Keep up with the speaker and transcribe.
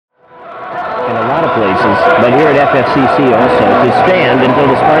places, but here at FFCC also, to stand until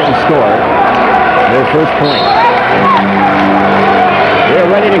the Spartans score their first point.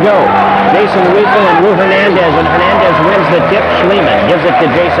 They're ready to go. Jason Weasel and Lou Hernandez, and Hernandez wins the tip. Schliemann gives it to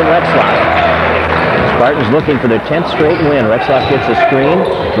Jason Retzlaff. Spartans looking for their 10th straight win. Retzlaff gets a screen,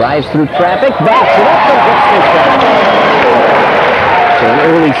 drives through traffic, backs it up, and gets the shot. So an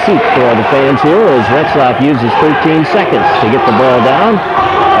early seat for all the fans here as Retzlaff uses 13 seconds to get the ball down.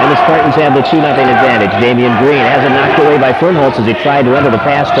 And the Spartans have the 2-0 advantage. Damian Green has it knocked away by Fernholz as he tried to run the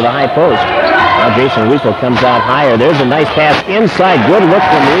pass to the high post. Now Jason Weasel comes out higher. There's a nice pass inside. Good look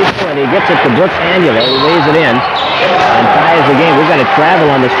from Weasel, and he gets it to Brooks Anula. He lays it in and ties the game. We've got to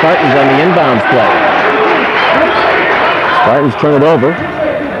travel on the Spartans on the inbounds play. Spartans turn it over.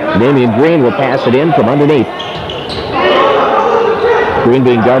 Damian Green will pass it in from underneath. Green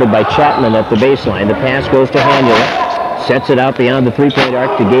being guarded by Chapman at the baseline. The pass goes to Anula. Sets it out beyond the three-point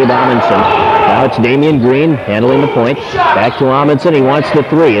arc to Gabe Amundsen. Now it's Damian Green handling the point. Back to Amundsen. He wants the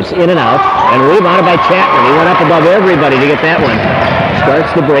three. It's in and out. And rebounded by Chapman. He went up above everybody to get that one.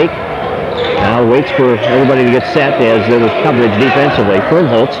 Starts the break. Now waits for everybody to get set as there was coverage defensively.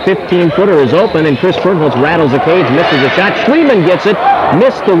 Fernholz, 15-footer is open, and Chris Fernholz rattles the cage, misses a shot. Schliemann gets it.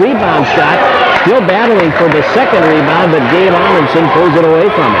 Missed the rebound shot. Still battling for the second rebound, but Gabe Amundsen pulls it away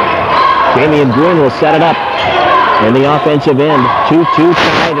from him. Damian Green will set it up. In the offensive end, 2-2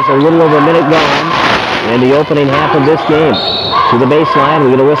 tie. Just a little over a minute gone in the opening half of this game. To the baseline,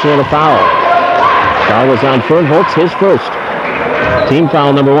 we're going to whistle on a foul. Foul was on Fernholz, his first. Team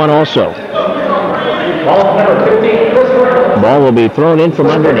foul number 1 also. Ball will be thrown in from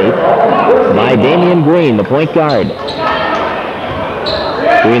underneath by Damian Green, the point guard.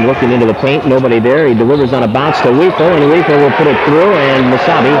 Green looking into the paint, nobody there. He delivers on a bounce to Weefel, and Weefel will put it through, and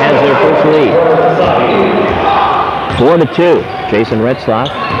Mesabi has their first lead. 4-2. Jason Retzlaff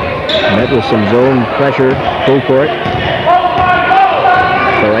met with some zone pressure, full court.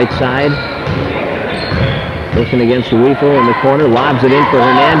 The right side. Looking against Weefel in the corner. Lobs it in for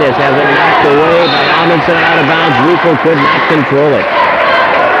Hernandez. Has it knocked away by Amundsen out of bounds. Weefel could not control it.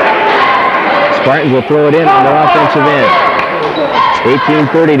 Spartans will throw it in on their offensive end.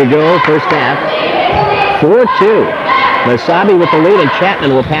 18:30 to go, first half. 4-2. Mesabi with the lead, and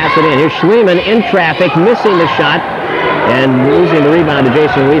Chapman will pass it in. Here's Schliemann in traffic, missing the shot, and losing the rebound to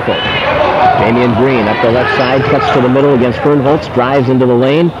Jason Weefel. Damian Green up the left side, cuts to the middle against Fernholz, drives into the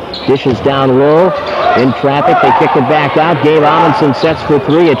lane, dishes down low, in traffic, they kick it back out. Gabe Amundsen sets for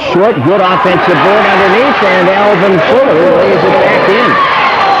three. It's short, good offensive board underneath, and Alvin Fuller lays it back in.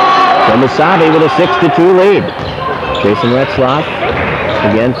 So Mesabi with a 6-2 lead. Jason Retzlaff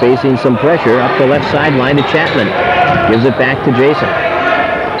again facing some pressure up the left sideline to Chapman. Gives it back to Jason.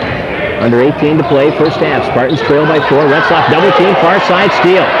 Under 18 to play, first half. Spartans trail by 4. Retzlaff double team, far side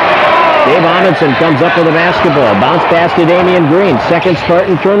steal. Dave Amundsen comes up with the basketball. Bounce pass to Damian Green. Second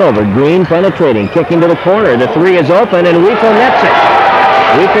Spartan turnover. Green penetrating, kicking to the corner. The three is open, and Weefel nets it.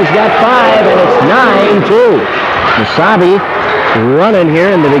 Weefel's got 5, and it's 9-2. Mesabi running here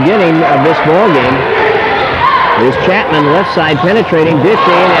in the beginning of this ball game. There's Chapman, left side penetrating,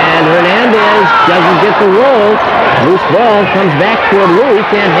 dishing, and Hernandez doesn't get the roll. Loose ball comes back toward Lou. He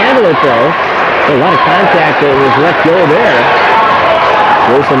can't handle it, though. A lot of contact that was let go there.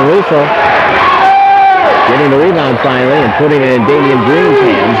 Jason Weefel getting the rebound finally and putting it in Damian Green's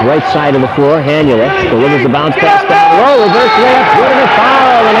hands. Right side of the floor, Anula delivers the bounce pass down low. Reverse layup, good and a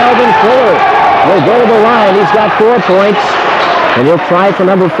foul, and Alvin Fuller will go to the line. He's got 4 points, and he'll try for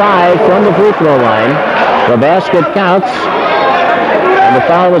number 5 from the free throw line. The basket counts, and the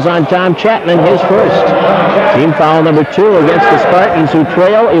foul was on Tom Chapman, his first. Team foul number 2 against the Spartans, who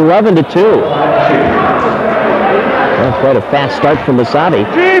trail 11-2. Well, quite a fast start from Mesabi.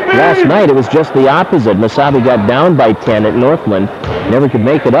 Last night it was just the opposite. Mesabi got down by 10 at Northland, never could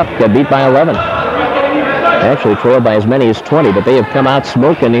make it up, got beat by 11. Actually trailed by as many as 20, but they have come out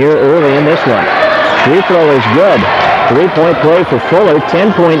smoking here early in this one. Free throw is good. 3-point play for Fuller.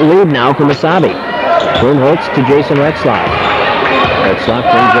 10-point lead now for Mesabi. Fernholz to Jason Retzlaff. Retzlaff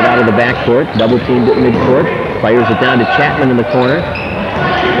brings it out of the backcourt, double teamed at midcourt, fires it down to Chapman in the corner.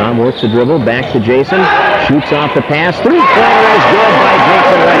 Tom works the dribble, back to Jason, shoots off the pass. Three-pointer is good by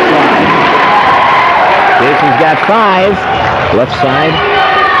Jason Retzlaff. Jason's got 5. Left side,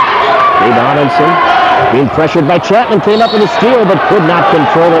 Dave Amundsen being pressured by Chapman, came up with a steal but could not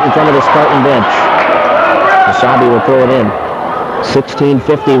control it in front of the Spartan bench. Mesabi will throw it in.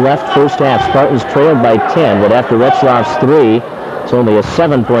 16:50 left, first half. Spartans trailed by 10, but after Retzlaff's 3, it's only a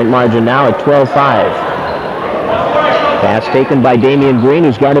 7-point margin now at 12-5. Pass taken by Damian Green,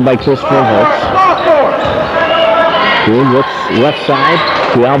 who's guarded by Chris Fernholz. Green looks left side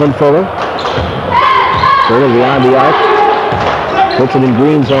to Alvin Fuller. Further beyond the arc. Puts it in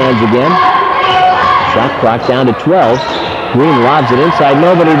Green's hands again. Shot clock down to 12. Green lobs it inside.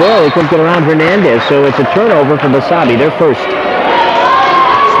 Nobody there. They couldn't get around Hernandez, so it's a turnover for Mesabi. They're first.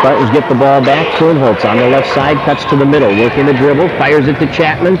 Spartans get the ball back. Fernholtz on the left side, cuts to the middle, working the dribble, fires it to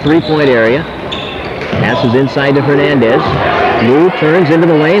Chapman, three-point area. Passes inside to Hernandez. Lou turns into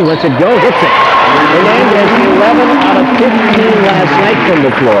the lane, lets it go, hits it. Hernandez, 11 out of 15 last night from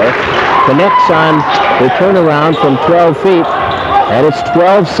the floor. Connects on the turnaround from 12 feet. And it's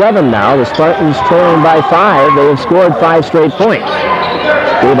 12-7 now. The Spartans trailing by 5. They have scored 5 straight points.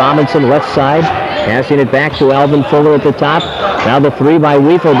 Gabe Amundsen, left side, passing it back to Alvin Fuller at the top. Now the three by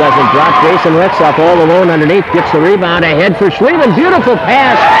Weefel doesn't drop. Jason Retzlaff all alone underneath. Gets the rebound ahead for Schliemann. Beautiful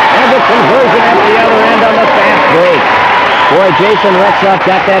pass. And the conversion at the other end on the fast break. Boy, Jason Retzlaff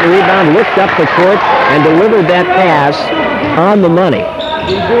got that rebound, looked up the court, and delivered that pass on the money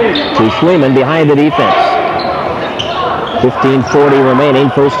to Schliemann behind the defense. 15:40 remaining,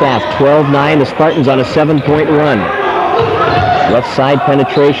 first half. 12-9, the Spartans on a 7-point run. Left side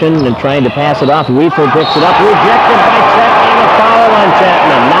penetration and trying to pass it off. Weefel picks it up, rejected by Chapman. A foul on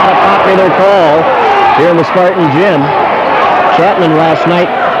Chapman. Not a popular call here in the Spartan gym. Chapman last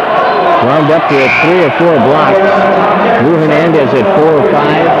night wound up to 3 or 4 blocks. Lou Hernandez had 4 or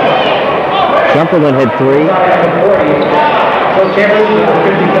 5. Jumperlin had 3.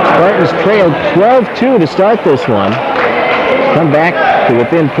 Spartans trailed 12-2 to start this one. Come back to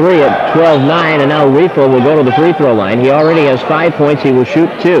within 3 at 12-9, and now Weefel will go to the free throw line. He already has 5 points. He will shoot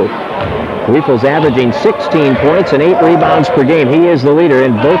 2. Weefel's averaging 16 points and 8 rebounds per game. He is the leader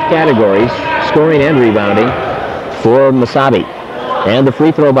in both categories, scoring and rebounding, for Mesabi. And the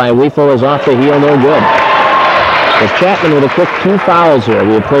free throw by Weefel is off the heel, no good. As Chapman with a quick 2 fouls here.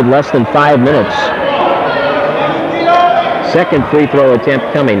 We have played less than 5 minutes. Second free throw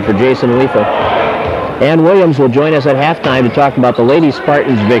attempt coming for Jason Weefel. Ann Williams will join us at halftime to talk about the Lady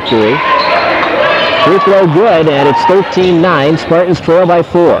Spartans' victory. Free throw good, and it's 13-9. Spartans trail by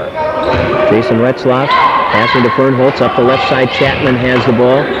 4. Jason Retzlaff passing to Fernholtz up the left side. Chapman has the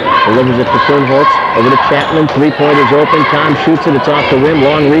ball. Delivers it to Fernholtz. Over to Chapman. Three-pointers open. Tom shoots it. It's off the rim.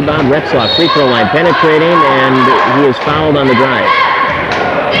 Long rebound. Retzlaff free throw line penetrating, and he is fouled on the drive.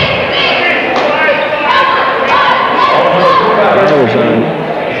 That was on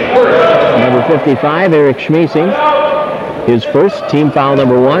number 55, Eric Schmiesing. His first, team foul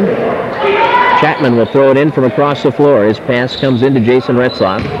number 1. Chapman will throw it in from across the floor. His pass comes into Jason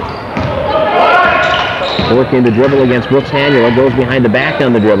Retzlaff. Working the dribble against Brooks Hanula. Goes behind the back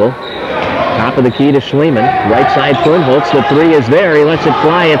on the dribble. Top of the key to Schliemann. Right side Fernholtz. The 3 is there. He lets it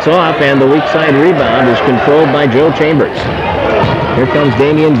fly. It's off, and the weak side rebound is controlled by Joe Chambers. Here comes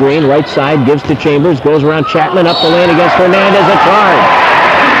Damian Green. Right side gives to Chambers. Goes around Chapman. Up the lane against Hernandez. A card.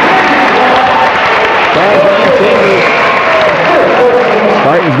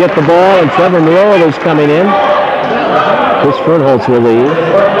 Spartans get the ball, and Trevor Morola is coming in. Chris Fernholtz will leave.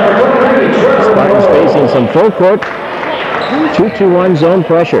 Spartans facing some full court 2-2-1 zone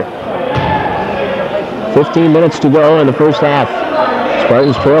pressure. 15 minutes to go in the first half.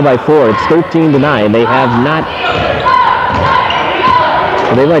 Spartans trail by 4. It's 13-9. They have not...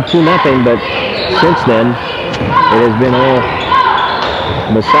 They led 2-0, but since then, it has been all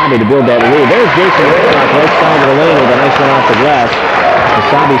Mesabi to build that lead. There's Jason Retzlaff right side of the lane with a nice one off the glass.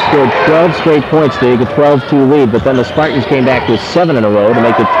 Mesabi scored 12 straight points to make a 12-2 lead, but then the Spartans came back with 7 in a row to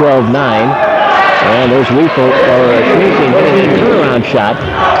make it 12-9. And there's Weefel, or Schmiesing, hitting a turnaround shot.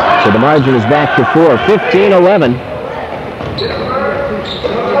 So the margin is back to 4. 15-11.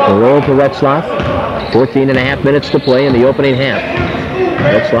 The roll to Retzlaff. 14.5 minutes to play in the opening half.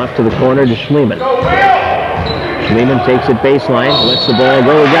 Retzlaff to the corner to Schliemann. Schliemann takes it baseline, lets the ball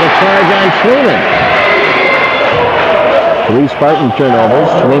go. We've got a charge on Schliemann. 3 Spartan turnovers.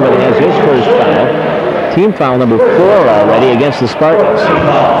 Schliemann has his first foul. Team foul number 4 already against the Spartans.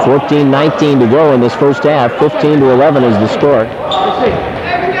 14-19 to go in this first half. 15-11 is the score.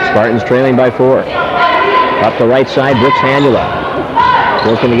 Spartans trailing by 4. Up the right side, Brooks Hanula.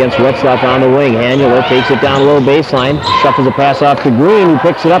 Working against Retzlaff on the wing. Hanula takes it down low baseline. Shuffles a pass off to Green, who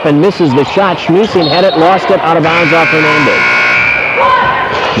picks it up and misses the shot. Schmiesing had it, lost it, out of bounds off Hernandez.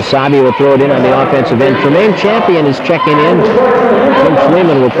 Mesabi will throw it in on the offensive end. Tremaine Champion is checking in. Tim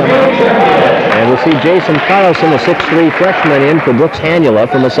Schliemann will come out. And we'll see Jason Carlson, a 6'3 freshman, in for Brooks Hanula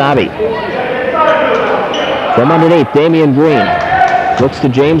from Mesabi. From underneath, Damian Green looks to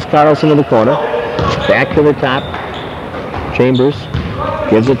James Carlson in the corner. Back to the top. Chambers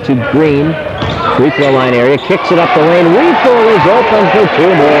gives it to Green. Free throw line area. Kicks it up the lane. Weefel is open for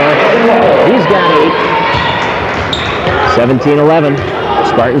 2 more. He's got 8. 17-11.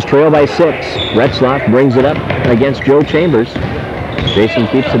 Spartans trail by 6. Retzlaff brings it up against Joe Chambers. Jason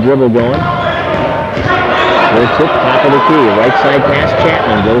keeps the dribble going. Works it, top of the key. Right side pass,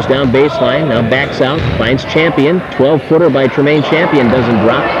 Chapman goes down baseline. Now backs out, finds Champion. 12-footer by Tremaine Champion doesn't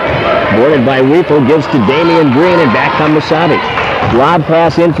drop. Boarded by Weeple, gives to Damian Green, and back on Mesabi. Lob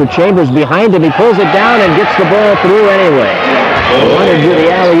pass in for Chambers behind him. He pulls it down and gets the ball through anyway. He wanted to do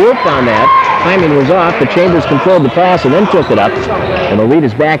the alley-oop on that. Timing was off, but Chambers controlled the pass and then took it up. And the lead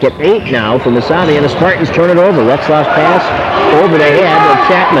is back at 8 now for Mesabi, and the Spartans turn it over. Retzlaff's pass over the head of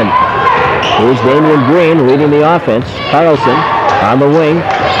Chapman. Here's Damian Green leading the offense. Carlson on the wing.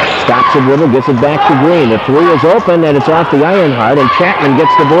 Stops the dribble, gets it back to Green. The 3 is open, and it's off the iron hard, and Chapman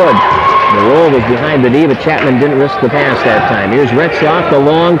gets the board. The roll was behind the D, but Chapman didn't risk the pass that time. Here's Retzlaff, the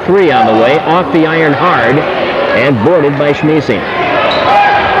long 3 on the way, off the iron hard, and boarded by Schmiesing.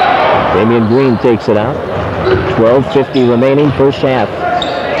 Damian Green takes it out. 12:50 remaining, first half.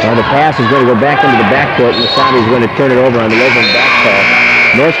 Now the pass is going to go back into the backcourt, and Mesabi's going to turn it over on the over and back call.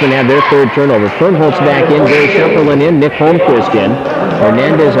 Norsemen have their third turnover. Fernholtz back in, Gary Shumperlin in, Nick Holmquist in.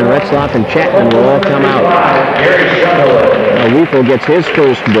 Hernandez and Retzlaff and Chapman will all come out. Now Weeple gets his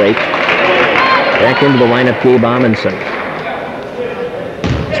first break. Back into the lineup, Gabe Amundsen.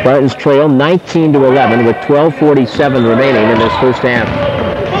 Spartans trail 19-11 with 12:47 remaining in this first half.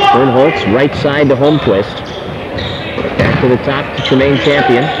 Fernholtz right side to Holmquist. Back to the top to Tremaine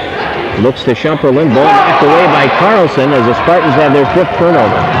Champion. Looks to Shumperlin. Ball knocked away by Carlson as the Spartans have their 5th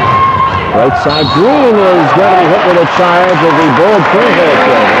turnover. Right side, Green is going to be hit with a charge as he bowled Fernholtz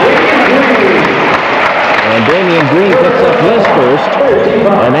over. And Damian Green picks up his first.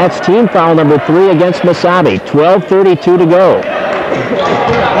 And that's team foul number 3 against Mesabi. 12:32 to go.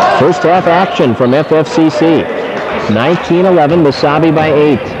 First half action from FFCC. 19-11, Mesabi by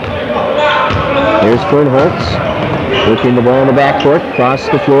 8. Here's Fernholtz. Working the ball in the backcourt, across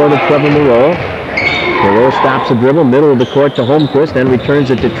the floor to Trevor Moreau. Moreau stops the dribble, middle of the court to Holmquist, then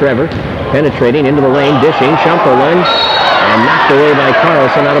returns it to Trevor. Penetrating into the lane, dishing, Shumperlin, and knocked away by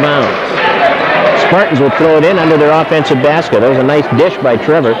Carlson out of bounds. Spartans will throw it in under their offensive basket. That was a nice dish by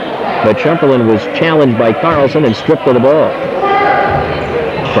Trevor, but Shumperlin was challenged by Carlson and stripped of the ball.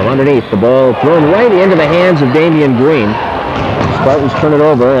 From underneath, the ball thrown right into the hands of Damian Green. Spartans turn it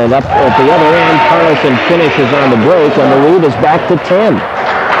over, and up at the other end, Carlson finishes on the break, and the lead is back to 10.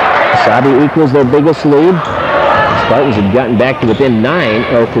 Mesabi equals their biggest lead. Spartans had gotten back to within 9,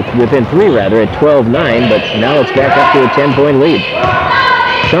 or within 3 rather, at 12-9, but now it's back up to a 10-point lead.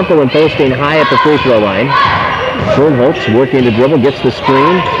 Shumperlin posting high at the free throw line. Fernholtz working the dribble, gets the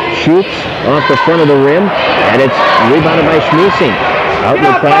screen, shoots off the front of the rim, and it's rebounded by Schmiesing.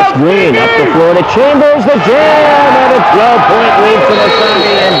 Outlet pass, Green, up the floor to Chambers, the jam, and a 12-point lead for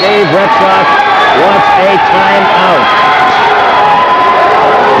Mesabi, and Dave Retzlaff wants a timeout.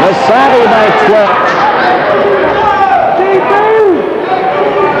 Mesabi by 12.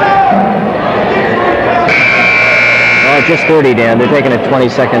 Oh, just 30, Dan. They're taking a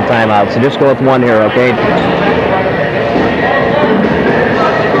 20-second timeout, so just go with 1 here, okay?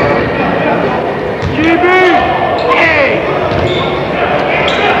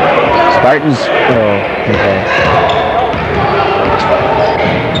 Spartans, okay.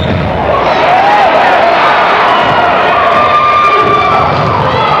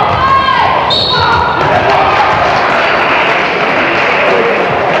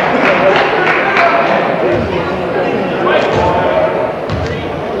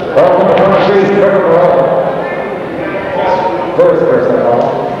 First person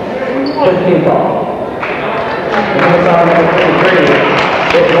ball, 15 ball.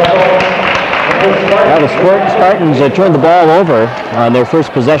 Now the Spartans turned the ball over on their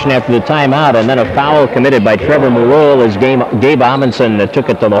first possession after the timeout, and then a foul committed by Trevor Moreau as Gabe Amundsen took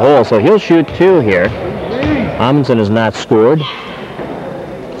it to the hole. So he'll shoot 2 here. Amundsen has not scored.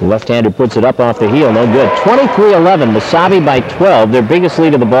 The left-hander puts it up off the heel, no good. 23-11, Mesabi by 12, their biggest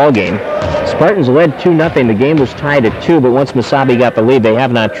lead of the ball game. Spartans led 2-0. The game was tied at 2, but once Mesabi got the lead, they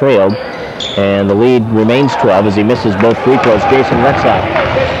have not trailed. And the lead remains 12 as he misses both free throws. Jason Retzlaff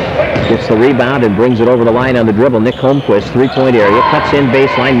gets the rebound and brings it over the line on the dribble. Nick Holmquist, 3-point area, cuts in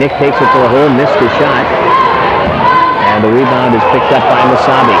baseline. Nick takes it to the hole, missed the shot. And the rebound is picked up by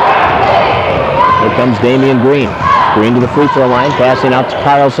Mesabi. Here comes Damian Green. Green to the free throw line, passing out to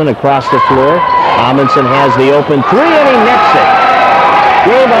Carlson across the floor. Amundsen has the open 3, and he nets it.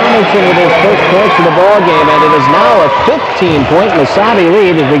 Gabe Amundsen with his first points of the ball game, and it is now a 15-point Mesabi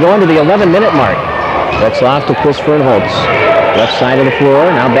lead as we go into the 11-minute mark. Retzlaff to Chris Fernholtz. Left side of the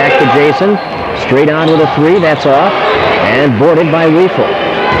floor, now back to Jason. Straight on with a 3, that's off. And boarded by Weeple.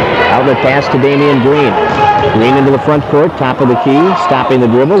 Outlet pass to Damian Green. Green into the front court, top of the key, stopping the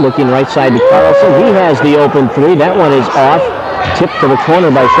dribble, looking right side to Carlson. He has the open three. That one is off. Tipped to the corner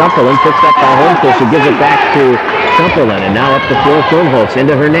by Shumperlin, picked up by Holmquist, who gives it back to Shumperlin. And now up the floor, Fernholtz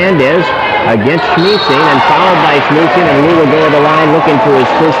into Hernandez against Schmiesing, and fouled by Schmiesing, and Lou will go to the line looking for his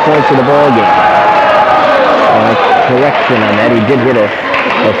first points of the ball game. Correction on that. He did hit a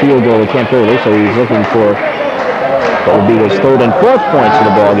field goal with Kent early, so he's looking for what would be his third and fourth points of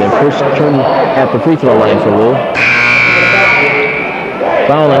the ball game. First turn at the free throw line for Lou.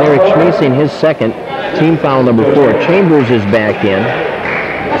 Foul on Eric Schmiesing, his second. Team foul number 4. Chambers is back in.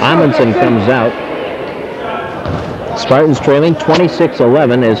 Amundsen comes out. Spartans trailing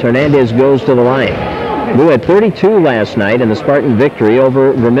 26-11 as Hernandez goes to the line. Lou had 32 last night in the Spartan victory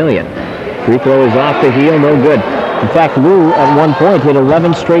over Vermilion. Free throw is off the heel, no good. In fact, Lou at one point hit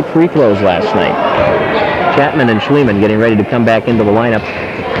 11 straight free throws last night. Chapman and Schliemann getting ready to come back into the lineup.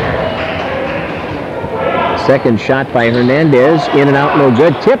 Second shot by Hernandez, in and out, no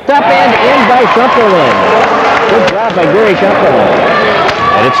good. Tipped up and in by Shumperlin. Good job by Gary Shumperlin.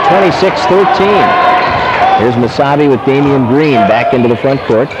 And it's 26-13. Here's Mesabi with Damian Green back into the front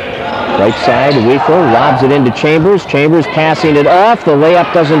court. Right side, Weifel lobs it into Chambers. Chambers passing it off. The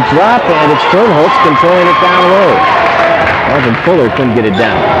layup doesn't drop, and it's Fernholtz controlling it down low. Marvin Fuller couldn't get it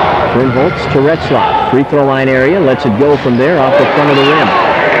down. Fernholtz to Retzlaff. Free throw line area, lets it go from there off the front of the rim.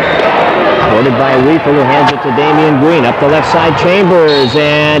 Boarded by Weifel, who hands it to Damian Green. Up the left side, Chambers,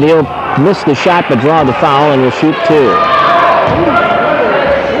 and he'll miss the shot but draw the foul and will shoot 2.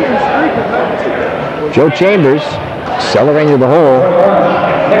 Joe Chambers accelerating to the hole.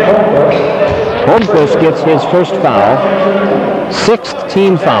 Holmquist gets his first foul. 6th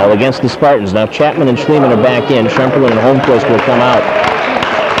team foul against the Spartans. Now Chapman and Schliemann are back in. Shumperlin and Holmquist will come out.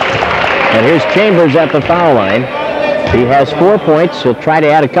 And here's Chambers at the foul line. He has 4 points. He'll try to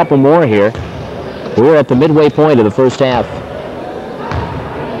add a couple more here. We're at the midway point of the first half.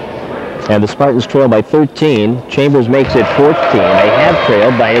 And the Spartans trail by 13. Chambers makes it 14. They have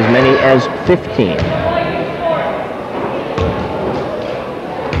trailed by as many as 15.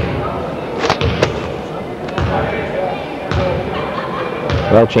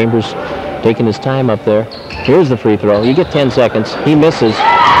 Well, Chambers taking his time up there. Here's the free throw. You get 10 seconds. He misses,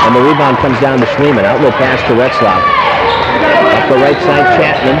 and the rebound comes down to Schliemann. Outlet pass to Retzlaff. Up the right side,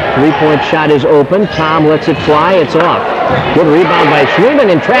 Chapman. 3-point shot is open. Tom lets it fly. It's off. Good rebound by Schliemann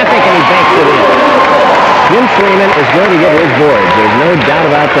in traffic, and he banks it in. Jim Schliemann is going to get his boards. There's no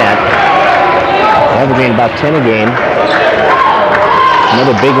doubt about that. Averaging about 10 a game.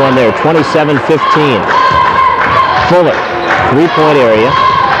 Another big one there. 27-15. Fuller. 3-point area.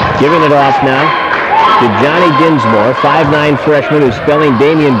 Giving it off now to Johnny Dinsmore, 5'9" freshman who's spelling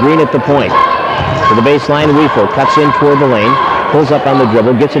Damian Green at the point. To the baseline, Weifel cuts in toward the lane, pulls up on the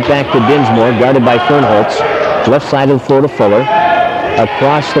dribble, gets it back to Dinsmore, guarded by Fernholtz. Left side of the floor to Fuller.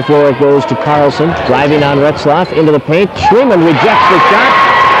 Across the floor it goes to Carlson, driving on Retzlaff into the paint. Schliemann rejects the shot.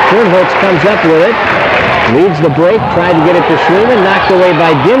 Fernholtz comes up with it, leads the break, tried to get it to Schliemann, knocked away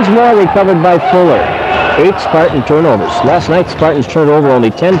by Dinsmore, recovered by Fuller. 8 Spartan turnovers. Last night, Spartans turned over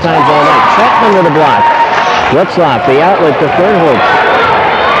only 10 times all night. Chapman with a block. Retzlaff, the outlet to Fernholtz.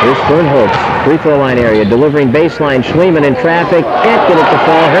 Here's Fernholtz, free throw line area, delivering baseline. Schliemann in traffic. Can't get it to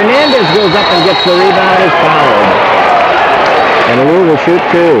fall. Hernandez goes up and gets the rebound and is fouled. And Lou will shoot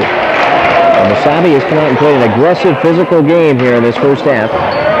 2. And Mesabi has come out and played an aggressive physical game here in this first half.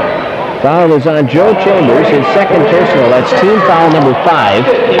 Foul is on Joe Chambers, his second personal. That's team foul number 5.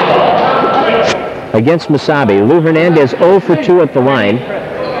 Against Mesabi. Lou Hernandez 0 for 2 at the line.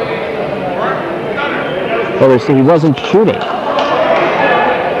 Well, he wasn't shooting.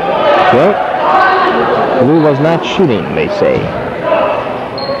 Well, Lou was not shooting, they say.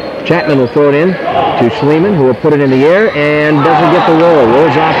 Chapman will throw it in to Schliemann, who will put it in the air and doesn't get the roll.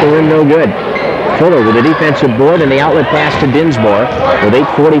 Rolls off the rim, no good. Fuller with a defensive board and the outlet pass to Dinsmore with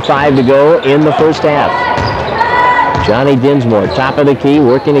 8:45 to go in the first half. Johnny Dinsmore, top of the key,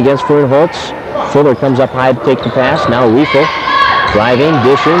 working against Fernholtz. Fuller comes up high to take the pass. Now Weifel driving,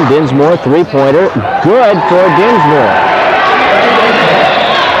 dishing. Dinsmore, 3-pointer. Good for Dinsmore.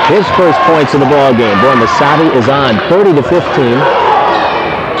 His first points of the ball game. Boy, Mesabi is on 30-15.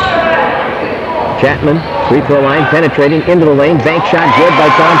 Chapman, free throw line, penetrating into the lane. Bank shot good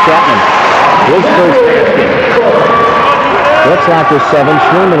by Tom Chapman. His first basket. Retzlaff with 7,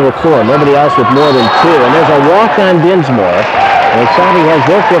 Schliemann with 4. Nobody else with more than 2. And there's a walk on Dinsmore. Mesabi has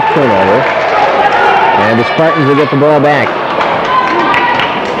their 5th turnover. And the Spartans will get the ball back.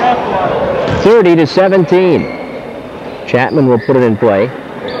 30-17. Chapman will put it in play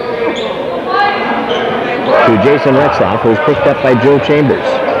to Jason Retzlaff, who's picked up by Joe Chambers.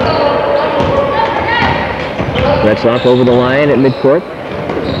 Retzlaff over the line at midcourt.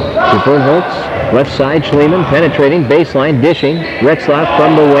 To Fernholtz, left side, Schliemann penetrating, baseline, dishing. Retzlaff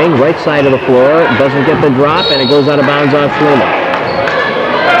from the wing, right side of the floor, doesn't get the drop, and it goes out of bounds off Schliemann.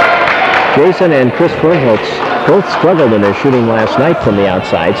 Jason and Chris Fernholtz both struggled in their shooting last night from the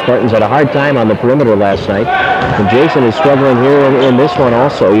outside. Spartans had a hard time on the perimeter last night, and Jason is struggling here in this one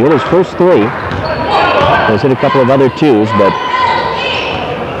also. He hit his first three. He's hit a couple of other twos, but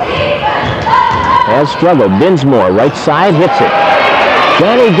has struggled. Dinsmore, right side, hits it.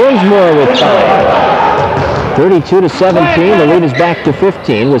 Johnny Dinsmore with 5. 32-17. The lead is back to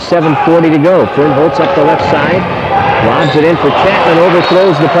 15 with 7:40 to go. Fernholtz up the left side. Lobs it in for Chapman,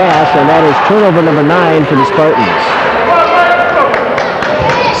 overthrows the pass, and that is turnover number 9 for the Spartans.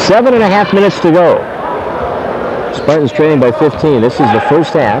 7.5 minutes to go. Spartans trailing by 15. This is the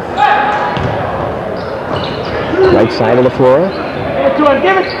first half. Right side of the floor.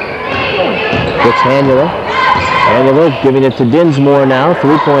 It's Hanula. Hanula giving it to Dinsmore now.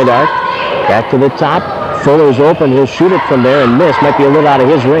 Three-point arc. Back to the top. Fuller's open. He'll shoot it from there and miss. Might be a little out of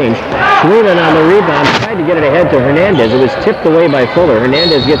his range. Schliemann on the rebound. Tried to get it ahead to Hernandez. It was tipped away by Fuller.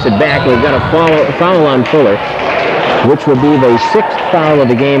 Hernandez gets it back. We've got a foul on Fuller, which will be the 6th foul of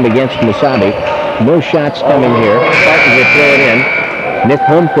the game against Mesabi. No shots coming here. Spartans will throw it in. Nick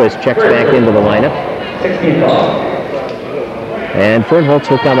Holmquist checks back into the lineup. 16 foul. And Fernholtz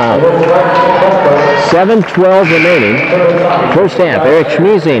will come out. 7:12 remaining. First half. Eric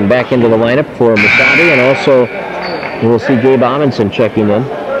Schmiezing back into the lineup for Mesabi, and also we'll see Gabe Amundsen checking in.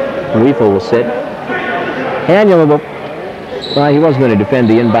 Weefel will sit. Hanula will, he was going to defend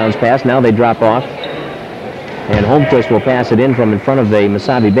the inbounds pass. Now they drop off. And Holmquist will pass it in from in front of the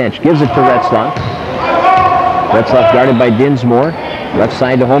Mesabi bench. Gives it to Retzlaff. Retzlaff guarded by Dinsmore. Left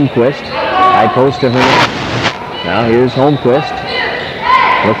side to Holmquist. High post to Hernandez. Now here's Holmquist.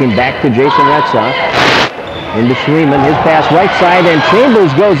 Looking back to Jason Retzlaff. Into Schliemann. His pass right side, and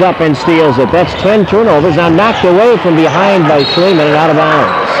Chambers goes up and steals it. That's 10 turnovers. Now knocked away from behind by Schliemann and out of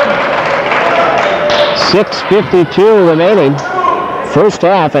bounds. 6:52 remaining. First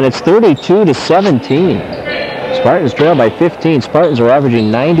half, and it's 32-17. Spartans trail by 15. Spartans are averaging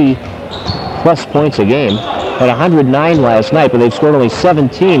 90-plus points a game. Had 109 last night, but they've scored only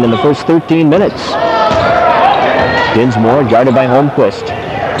 17 in the first 13 minutes. Dinsmore, guarded by Holmquist.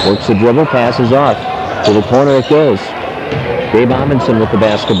 Works the dribble, passes off. To the corner it goes. Gabe Amundsen with the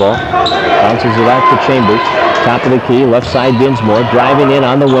basketball. Bounces it out to Chambers. Top of the key, left side Dinsmore. Driving in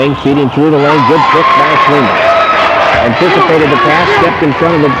on the wing, feeding through the lane. Good pick by Schliemann. Anticipated the pass, stepped in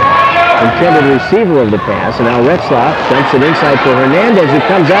front of the intended receiver of the pass, and now Retzlaff dumps it inside for Hernandez, who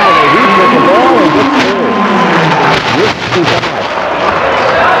comes out of the heat with the ball and gets through.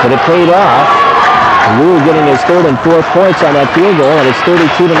 But it paid off. Lou getting his third and fourth points on that field goal, and it's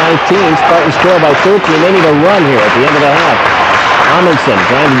 32-19. Spartans trail by 13. They need a run here at the end of the half. Amundsen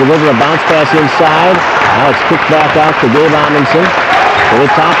trying to deliver a bounce pass inside. Now it's kicked back out to Gabe Amundsen. To the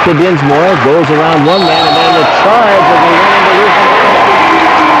top to Dinsmore. Goes around one man, and then the charge as they run into Luther.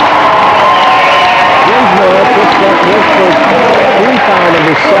 Dinsmore puts up his first team foul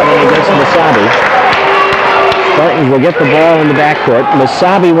number 7 against Mesabi. Spartans will get the ball in the backcourt.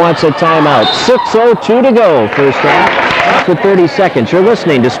 Mesabi wants a timeout. 6:02 to go, first half. For 30 seconds. You're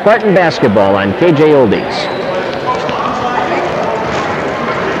listening to Spartan Basketball on KJ Oldies.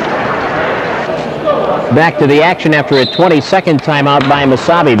 Back to the action after a 20-second timeout by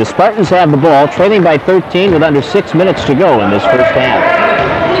Mesabi. The Spartans have the ball, trailing by 13 with under 6 minutes to go in this first half.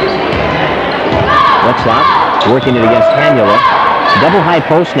 Retzlaff working it against Hanula. Double high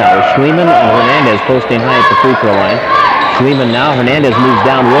post now. Schliemann and Hernandez posting high at the free throw line. Schliemann now. Hernandez moves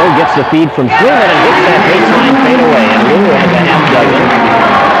down low, gets the feed from Schliemann and hits that baseline fade away. And Lou has a half dozen.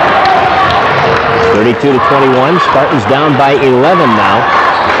 32-21. Spartans down by 11 now.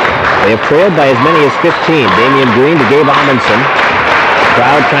 They have trailed by as many as 15. Damian Green to Gabe Amundsen.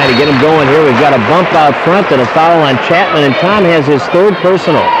 Crowd trying to get him going here. We've got a bump out front and a foul on Chapman, and Tom has his third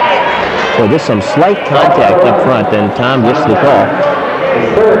personal. So just some slight contact up front, and Tom gets the call.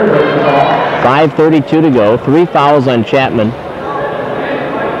 5:32 to go. 3 fouls on Chapman.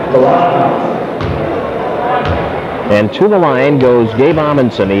 And to the line goes Gabe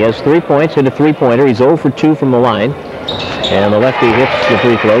Amundsen. He has 3 points, hit a three-pointer. He's 0 for 2 from the line. And the lefty hits the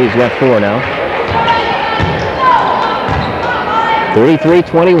free throw. He's got 4 now.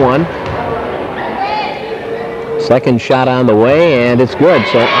 33-21. Second shot on the way, and it's good.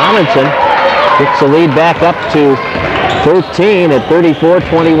 So Amundsen gets the lead back up to 13 at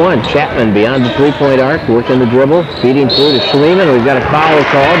 34-21. Chapman beyond the three-point arc, working the dribble, feeding through to Schliemann. We've got a foul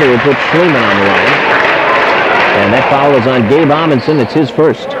call. They would put Schliemann on the line. And that foul is on Gabe Amundsen. It's his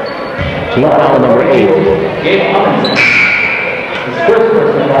first. Team foul number 8.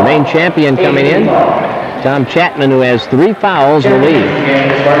 The main champion coming in, Tom Chapman, who has 3 fouls in the lead.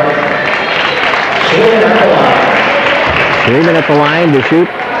 Schleeman at the line to shoot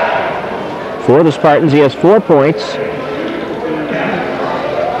for the Spartans. He has 4 points.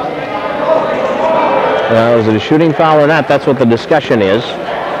 Is it a shooting foul or not? That's what the discussion is.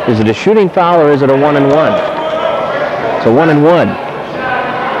 Is it a shooting foul or is it a 1-and-1? It's a 1-and-1.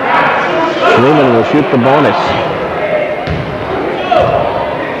 Schleeman will shoot the bonus.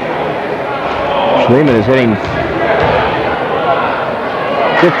 Schleeman is hitting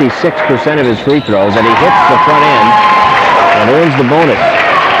 56% of his free throws, and he hits the front end and earns the bonus.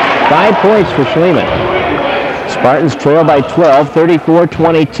 5 points for Schleeman. Spartans trail by 12,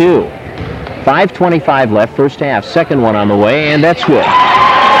 34-22. 5:25 left, first half. Second one on the way, and that's good.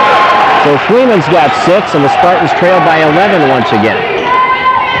 So Schleeman's got 6, and the Spartans trail by 11 once again.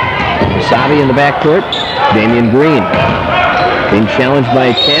 Mesabi in the backcourt. Damian Green being challenged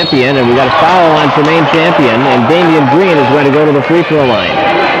by Champion, and we got a foul on Tremaine Champion, and Damian Green is going to go to the free throw line.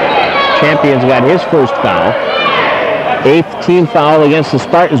 Champion's got his first foul. 8th team foul against the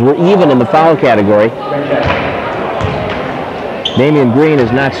Spartans. We're even in the foul category. Damian Green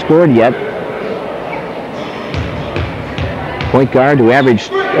has not scored yet. Point guard who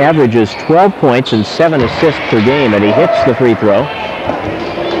averages 12 points and 7 assists per game, and he hits the free throw.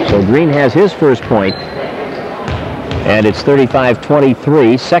 So Green has his first point, and it's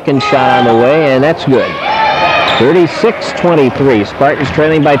 35-23. Second shot on the way, and that's good. 36-23. Spartans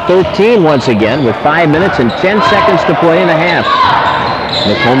trailing by 13 once again with 5 minutes and 10 seconds to play in the half.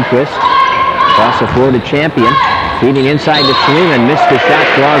 Nick Holmquist across the floor to Champion. Feeding inside to Schleeman, missed the shot,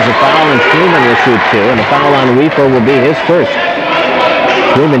 draws a foul, and Schleeman will shoot 2, and the foul on Weefer will be his first.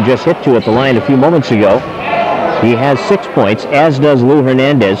 Schleeman just hit 2 at the line a few moments ago. He has 6 points, as does Lou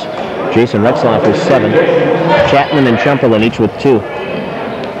Hernandez. Jason Retzlaff with 7. Chapman and Chumperland each with 2.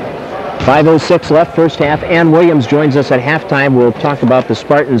 5:06 left, first half. Ann Williams joins us at halftime. We'll talk about the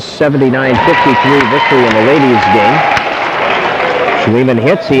Spartans' 79-53 victory in the ladies' game. Schleeman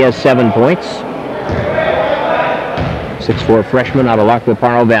hits, he has 7 points. 6'4" freshman out of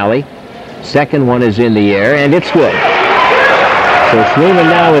Laclaparo Valley. Second one is in the air, and it's good. So Schleeman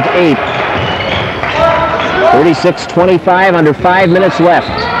now with 8. 36-25, under 5 minutes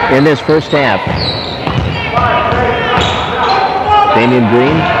left in this first half. Damian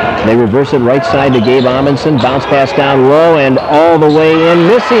Green, they reverse it right side to Gabe Amundsen. Bounce pass down low and all the way in.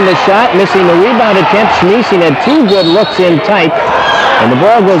 Missing the shot, missing the rebound attempt. Schneesing had 2 good looks in tight, and the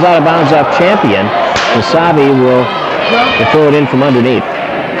ball goes out of bounds off Champion. Mesabi will throw it in from underneath.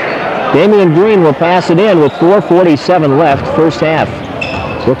 Damian Green will pass it in with 4:47 left, first half.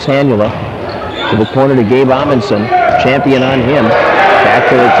 Brooks Hanula to the corner to Gabe Amundsen. Champion on him. Back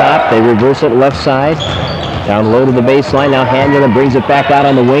to the top. They reverse it left side. Down low to the baseline. Now Hanula brings it back out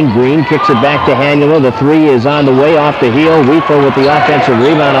on the wing. Green kicks it back to Hanula. The 3 is on the way off the heel. Weefer with the offensive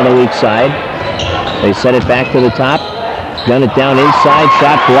rebound on the weak side. They set it back to the top. Gun it down inside.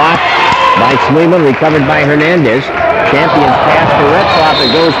 Shot blocked by Schleeman. Recovered by Hernandez. Champion's pass to Retzlaff.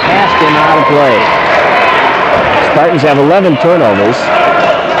 It goes past him, out of play. Spartans have 11 turnovers.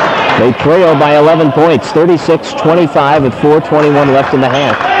 They trail by 11 points, 36-25 with 4:21 left in the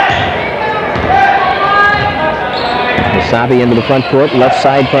half. Mesabi into the front court, left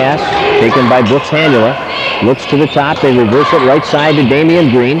side pass, taken by Brooks Hanula. Looks to the top, they reverse it right side to Damian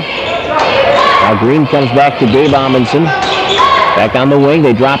Green. Now Green comes back to Gabe Amundsen. Back on the wing,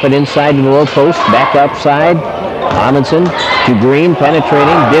 they drop it inside to the low post, back upside. Amundsen to Green,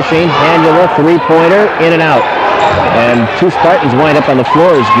 penetrating, dishing, Hanula, 3-pointer, in and out. And 2 Spartans wind up on the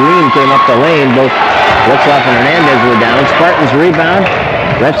floor as Green came up the lane. Both Retzlaff and Hernandez were down. Spartans rebound.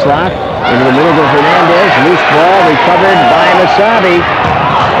 Retzlaff into the middle of Hernandez. Loose ball recovered by Mesabi.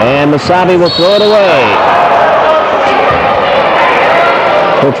 And Mesabi will throw it away.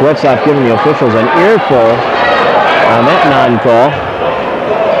 Coach Retzlaff giving the officials an earful on that non-call.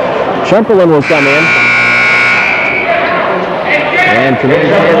 Chumperland will come in. And Tremaine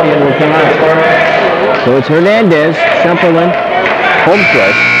Champion will come out. So it's Hernandez, Chumperland,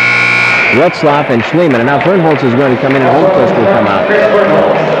 Holmquist, Retzlaff, and Schleeman. And now Fernholz is going to come in and Holmquist will come out.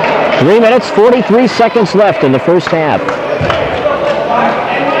 3 minutes, 43 seconds left in the first half.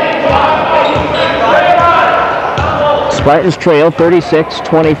 Spartans trail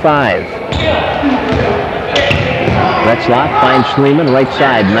 36-25. Retzlaff finds Schleeman right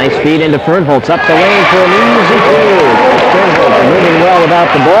side. Nice feed into Fernholz. Up the lane for an easy 2. Fernholz moving well without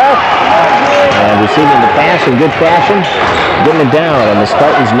the ball. And receiving the pass in good fashion. Getting it down. And the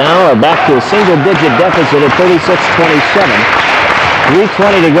Spartans now are back to a single-digit deficit at 36-27.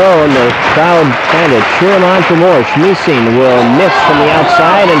 3:20 to go, and the crowd trying to cheer him on for more. Schmiesing will miss from the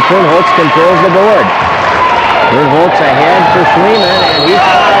outside, and Fernholz controls the board. Fernholz ahead for Schliemann, and he's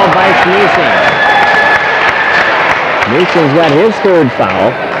fouled by Schmiesing. Schmiesing's got his third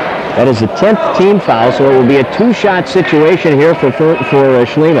foul. That is the 10th team foul, so it will be a two-shot situation here for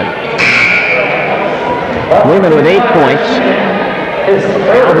Schliemann. Schliemann with 8 points.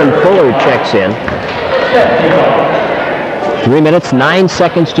 Alvin Fuller checks in. 3 minutes, 9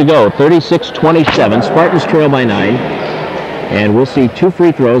 seconds to go. 36-27. Spartans trail by 9. And we'll see 2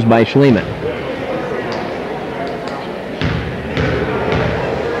 free throws by Schliemann.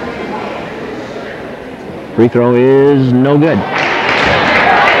 Free throw is no good.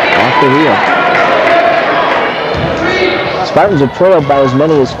 Off the heel. Spartans have trailed by as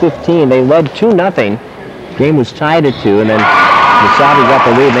many as 15. They led 2-0. Game was tied at 2, and then Mesabi got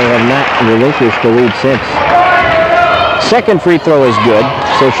the lead. They have not relinquished the lead since. Second free throw is good.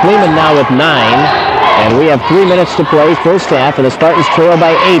 So Schliemann now with 9, and we have 3 minutes to play first half, and the Spartans trail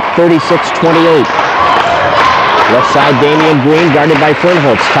by 8, 36-28. Left side, Damian Green, guarded by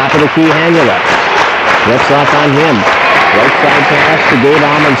Fernholz. Top of the key, Hanula. Retzlaff on him. Right side pass to Gabe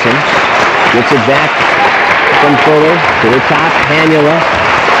Amundsen. Gets it back from Fuller to the top, Hanula.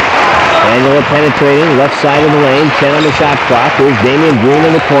 Hanula penetrating, left side of the lane, 10 on the shot clock. Here's Damian Green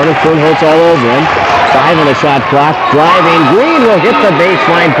in the corner, Fernholz all over him. 5 on the shot clock, driving. Green will hit the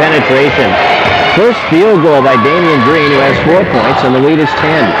baseline penetration. First field goal by Damian Green, who has 4 points, and the lead is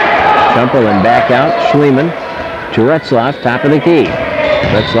 10. Jumperlin back out, Schliemann to Retzlaff, top of the key.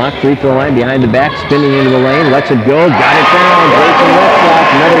 Retzlaff, free throw line behind the back, spinning into the lane, lets it go, got it down. Jason Retzlaff,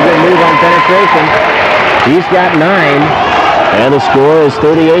 another good move on penetration. He's got 9, and the score is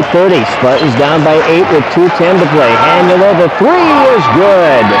 38-30. Spartans down by 8 with 2:10 to play. Hanula, the 3 is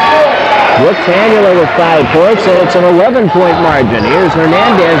good. Brooks Hanula with 5 points, and it's an 11-point margin. Here's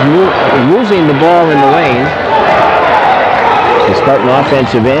Hernandez losing the ball in the lane. The Spartan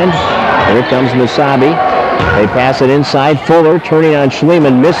offensive end. Here comes Mesabi. They pass it inside. Fuller turning on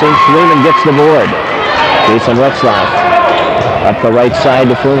Schliemann, missing. Schliemann gets the board. Jason Retzlaff up the right side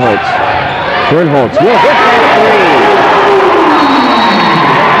to Fernholz. Fernholz will hit that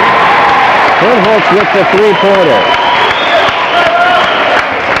 3. Fernholz with the 3-pointer.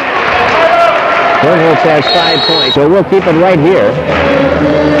 Fernholz has 5 points, so we'll keep it right here.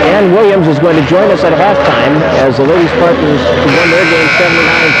 And Williams is going to join us at halftime as the Lady Spartans won their game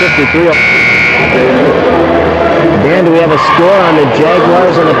 79-53. Dan, do we have a score on the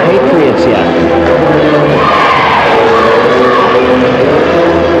Jaguars and the Patriots yet?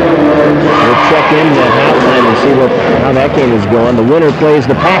 We'll check in at halftime and see how that game is going. The winner plays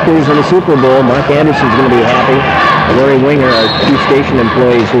the Packers in the Super Bowl. Mark Anderson's going to be happy. Larry Winger are 2 station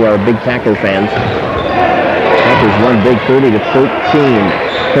employees who are big Packer fans. Packers won big 30-13.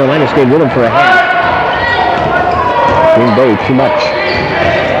 Carolina stayed with them for a half. Green Bay, too much.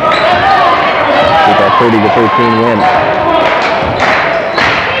 With that 30-13 win.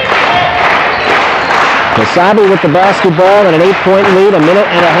 Mesabi with the basketball and an 8-point lead, 1.5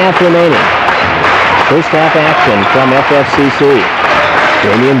 minutes remaining. First half action from FFCC.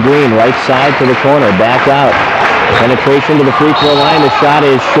 Damian Green, right side to the corner, back out. Penetration to the free throw line. The shot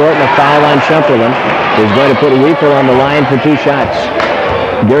is short, and a foul on Jumperlin. Is going to put Weifel on the line for 2 shots.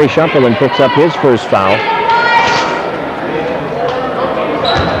 Gary Jumperlin picks up his first foul.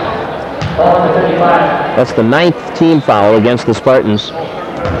 That's the 9th team foul against the Spartans.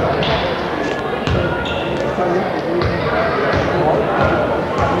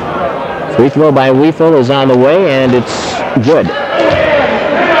 Free throw by Weifel is on the way, and it's good.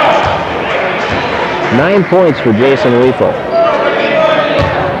 9 points for Jason Weifel.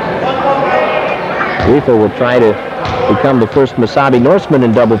 Weifel will try to become the first Mesabi Norsemen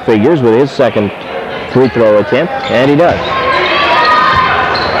in double figures with his second free throw attempt, and he does.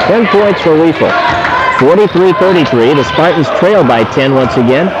 10 points for Weifel. 43-33. The Spartans trail by 10 once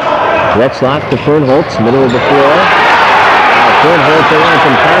again. Retzlaff to Fernholz, middle of the floor. Fernholz around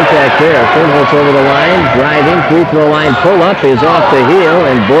some contact there. Fernholz over the line, driving, free throw line pull-up is off the heel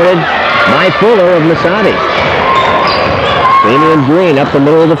and boarded by Fuller of Mesabi. Damian Green up the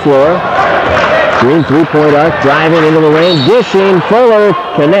middle of the floor. Green 3-point arc, driving into the lane, dishing. Fuller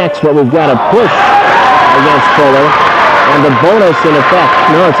connects, but we've got a push against Fuller. And the bonus in effect.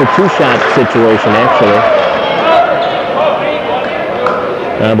 No, it's a 2-shot situation, actually.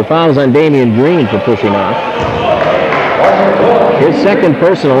 The foul's on Damian Green for pushing off. His second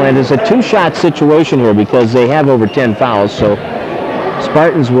personal, and it's a 2-shot situation here because they have over 10 fouls, so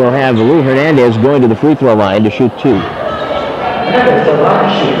Spartans will have Lou Hernandez going to the free throw line to shoot 2.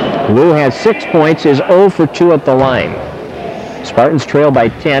 Lou has 6 points, is 0 for 2 at the line. Spartans trail by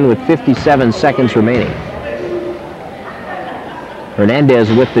 10 with 57 seconds remaining. Hernandez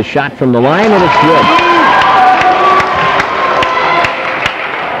with the shot from the line, and it's good.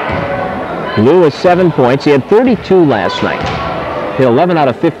 Lou with 7 points. He had 32 last night. Hit 11 out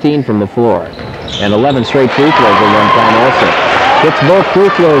of 15 from the floor. And 11 straight free throws at one time also. Gets both free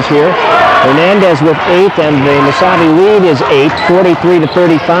throws here. Hernandez with 8, and the Mesabi lead is 8,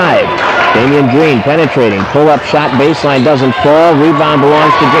 43-35. Damian Green penetrating. Pull-up shot, baseline doesn't fall. Rebound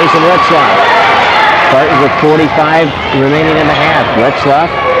belongs to Jason Retzlaff. Spartans with 45 remaining in the half. Retzlaff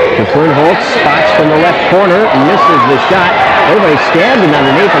to Fernholtz, spots from the left corner, misses the shot. Everybody standing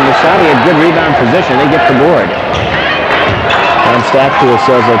underneath, and Mesabi had good rebound position. They get the board. Tom Stackpool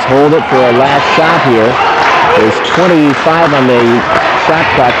says, let's hold it for a last shot here. There's 25 on the shot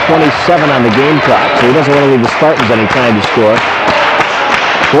clock, 27 on the game clock, so he doesn't want to leave the Spartans any time to score.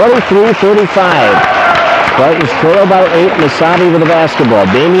 43-35. Spartans trail by 8. Mesabi with the basketball.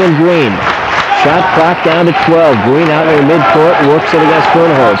 Damian Green. Shot clock down to 12. Green out near midcourt, works it against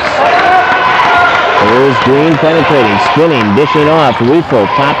Fernholtz. There's Green penetrating, spinning, dishing off. Refill,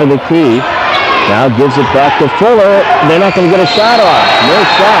 top of the key. Now gives it back to Fuller. They're not going to get a shot off. No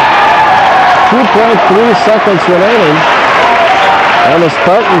shot. 2.3 seconds remaining. And the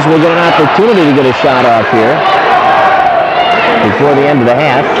Spartans will get an opportunity to get a shot off here before the end of the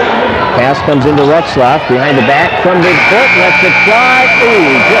half. Pass comes into Retzlaff behind the back from midcourt, lets it fly.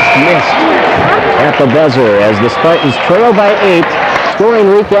 Ooh, just missed at the buzzer as the Spartans trail by 8. Scoring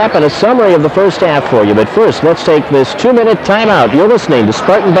recap and a summary of the first half for you. But first, let's take this 2-minute timeout. You're listening to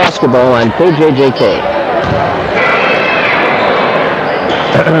Spartan Basketball on KJJK.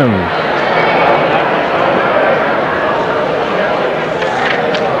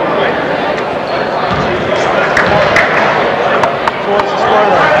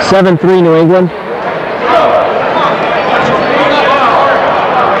 7-3 New England.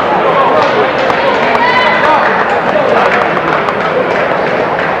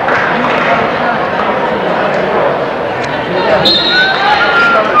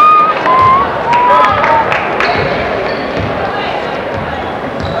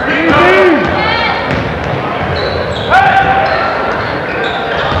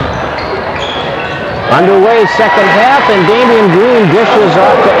 Underway, second half, and Damian Green dishes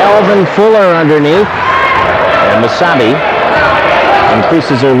off to Alvin Fuller underneath. And Mesabi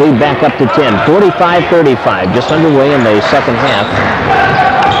increases their lead back up to 10, 45-35, just underway in the second half.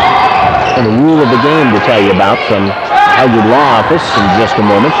 And the rule of the game to tell you about from Highwood Law Office in just a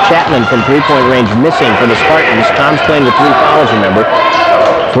moment. Chapman from three-point range missing for the Spartans. Tom's playing with 3 fouls, remember.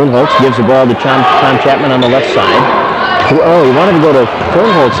 Fernholtz gives the ball to Tom Chapman on the left side. Oh, he wanted to go to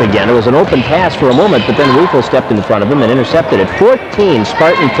Fernholtz again. It was an open pass for a moment, but then Rico stepped in front of him and intercepted it. 14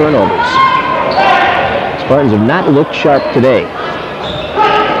 Spartan turnovers. Spartans have not looked sharp today.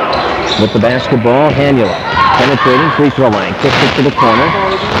 With the basketball, Hanula penetrating, free throw line. Kicks it to the corner.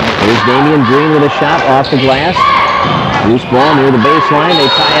 Here's Damian Green with a shot off the glass. Loose ball near the baseline. They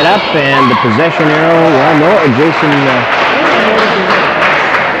tie it up, and the possession arrow, well, no, Jason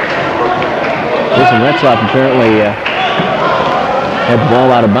Retzlaff apparently had the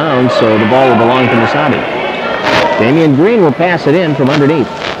ball out of bounds, so the ball will belong to Mesabi. Damian Green will pass it in from underneath.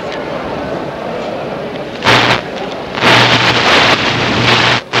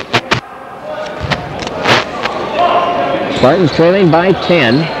 Spartans trailing by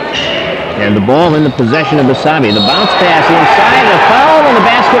 10, and the ball in the possession of Mesabi. The bounce pass inside, a foul, and the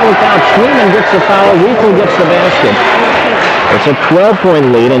basket will count. Schliemann gets the foul, Rico gets the basket. It's a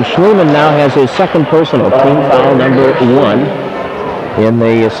 12-point lead, and Schliemann now has his second personal, team foul number 1 in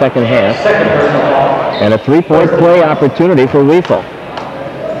the second half. And a 3-point play opportunity for Riefel.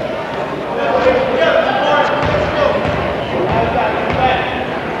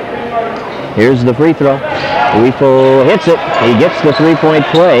 Here's the free throw. Riefel hits it. He gets the 3-point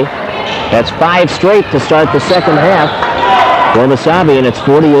play. That's 5 straight to start the second half for Mesabi, and it's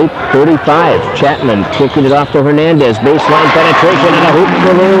 48-35. Chapman kicking it off to Hernandez. Baseline penetration and a hoop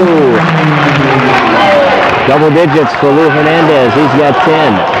for Lou. Double digits for Lou Hernandez. He's got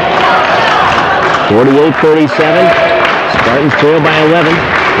 10. 48-37. Spartans trail by 11.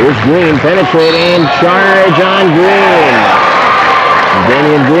 Here's Green penetrating. Charge on Green.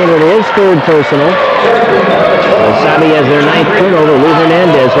 Damian Green with his third personal. Mesabi has their 9th turnover. Lou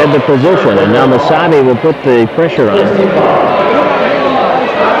Hernandez had the position, and now Mesabi will put the pressure on.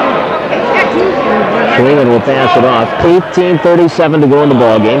 Schliemann will pass it off. 18:37 to go in the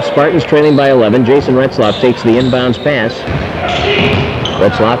ball game. Spartans trailing by 11. Jason Retzlaff takes the inbounds pass.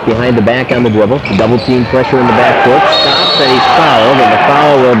 Retzlaff behind the back on the dribble. Double team pressure in the backcourt. Stops, and he's fouled, and the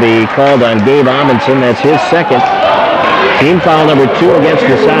foul will be called on Gabe Amundsen. That's his second. Team foul number 2 against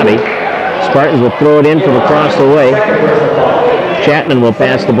Mesabi. Spartans will throw it in from across the way. Chapman will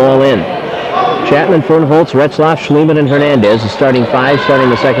pass the ball in. Chapman, Fernholtz, Retzlaff, Schliemann, and Hernandez, the starting 5, starting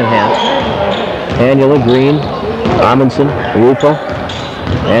the second half. Hanula, Green, Amundsen, Rupo,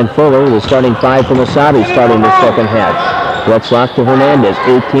 and Fuller, the starting 5 for Mesabi, starting the second half. Retzlaff to Hernandez,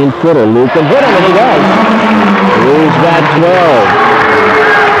 18-footer. Luke can hit him, and he does. He's got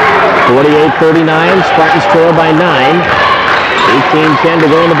 12. 48-39, Spartans trail by 9. 18-10 to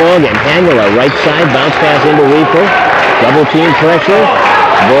go in the ballgame. Hanula, right side, bounce pass into Rupo. Double team pressure.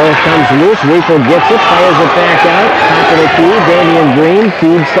 Ball comes loose. Rupo gets it, fires it back out. Top of the key. Damian Green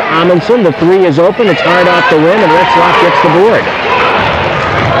feeds to Amundsen. The 3 is open. It's hard off the rim, and Retzlaff gets the board.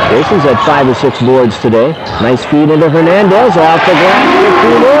 Jason's had 5 or 6 boards today. Nice feed into Hernandez. Off the glass for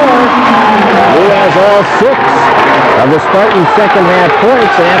 2 more. He has all 6 of the Spartans' second half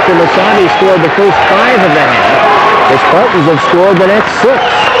points. And after Mesabi scored the first 5 of the half, the Spartans have scored the next 6.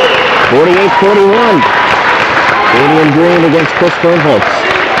 48-41. Damian Green against Chris Fernholtz.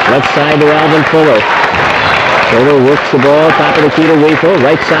 Left side to Alvin Fuller. Fuller works the ball, top of the key to Rupo.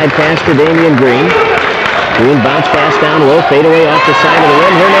 Right side pass to Damian Green. Green bounce pass down low, fade away off the side of the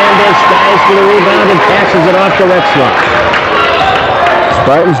rim. Hernandez skies for the rebound and passes it off to Retzlaff.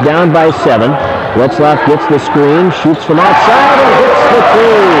 Spartans down by 7. Retzlaff gets the screen, shoots from outside, and hits the 2.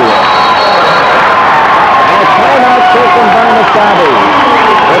 And a timeout taken by Mesabi.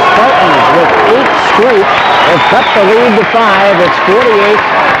 The Spartans, with 8 straight, have cut the lead to 5. It's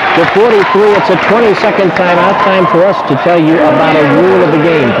 48-43. It's a 20-second timeout. Time for us to tell you about a rule of the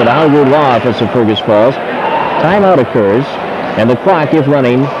game for the Hollywood Law Office of Fergus Falls. Timeout occurs, and the clock, if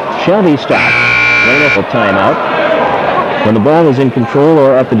running, shall be stopped. Wonderful timeout. When the ball is in control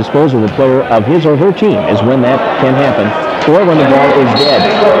or at the disposal of the player of his or her team is when that can happen, or when the ball is dead.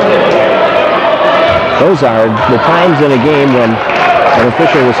 Those are the times in a game when an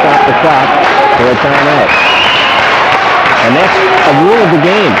official will stop the clock for a timeout. And that's a rule of the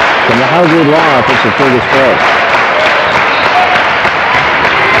game from the Hollywood Law Office of Fergus Falls.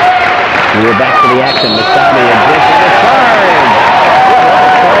 We're back to the action. Mesabi advances the charge.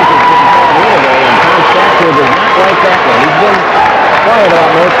 Charge has been called anyway, and Tom Stackford does not like that one. He's been quiet about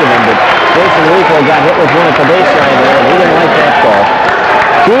most of them, but Jason Rupo got hit with one at the baseline there, and he didn't like that call.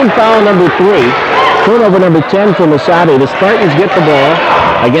 Team foul number 3. Turnover number 10 for Mesabi. The Spartans get the ball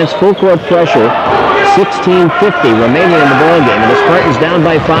against full court pressure. 16:50 remaining in the ballgame, and the Spartans down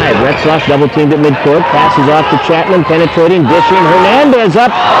by 5. Retzlaff double teamed at midcourt, passes off to Chapman, penetrating, dishing. Hernandez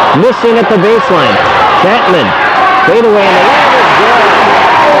up, missing at the baseline. Chapman, fade away, and the line is good.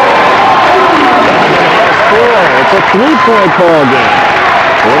 Chapman has 4. It's a 3-point ball game.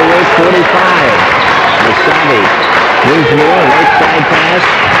 48-45. Mesabi moves more, right side pass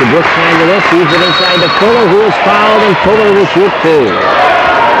to Brooks Hanula, feeds it inside to Fuller, who is fouled, and Fuller will shoot 2.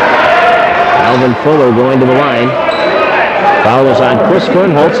 Alvin Fuller going to the line. Foul is on Chris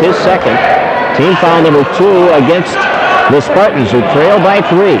Fernholtz, his second. Team foul number 2 against the Spartans, who trail by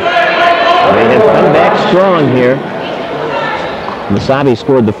 3. They have come back strong here. Mesabi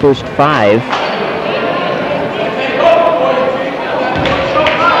scored the first 5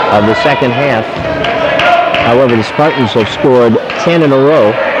 of the second half. However, the Spartans have scored 10 in a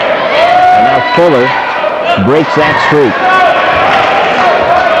row. And now Fuller breaks that streak.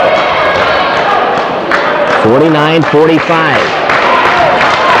 49-45.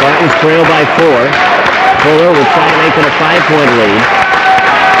 Spartans trail by 4. Fuller will try to make it a 5-point lead.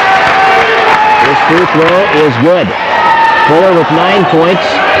 This free throw is good. Fuller with 9 points.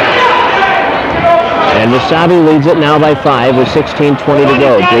 And Mesabi leads it now by 5 with 16:20 to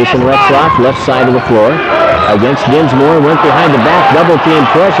go. Jason Retzlaff, left side of the floor, against Dinsmore. Went behind the back, double team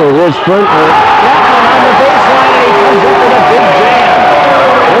pressure. Here's Chapman on the baseline, and he comes up with a big jam.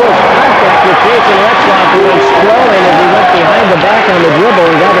 There was contact with Jason Retzlaff, who was scrolling as he went behind the back on the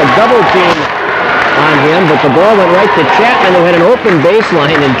dribble and got a double team on him, but the ball went right to Chapman, who had an open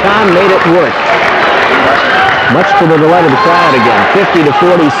baseline, and Tom made it work. Much to the delight of the crowd again,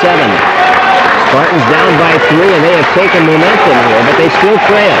 50-47. Spartans down by 3, and they have taken momentum here, but they still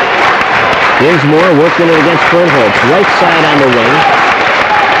trail. Dinsmore working it against Fernholtz. Right side on the wing.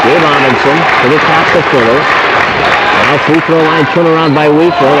 Dave Amundsen to the top to Fuller. Now free throw line turnaround by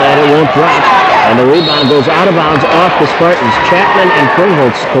Weefel, and it won't drop. And the rebound goes out of bounds off the Spartans. Chapman and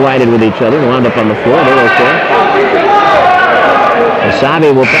Fernholtz collided with each other and wound up on the floor. They're okay.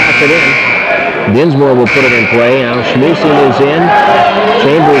 Mesabi will pass it in. Dinsmore will put it in play. Now Schmeeson is in.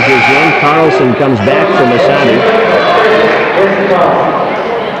 Chambers is in. Carlson comes back for Mesabi.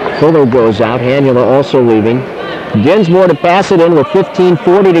 Fuller goes out. Hanula also leaving. Dinsmore to pass it in with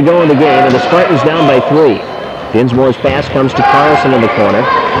 15:40 to go in the game, and the Spartans down by 3. Dinsmore's pass comes to Carlson in the corner.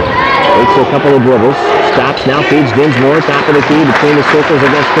 Takes a couple of dribbles. Stops, now feeds Dinsmore, top of the key between the circles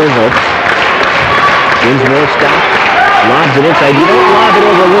against Fernholtz. Dinsmore stops, lobs it inside. You don't lob it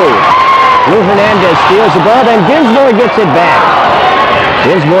over Lou. Lou Hernandez steals the ball, then Dinsmore gets it back.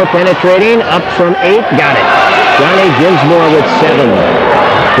 Dinsmore penetrating, up from 8, got it. Johnny Dinsmore with 7.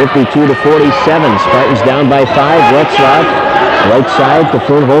 52-47, Spartans down by 5. Retzlaff, right side to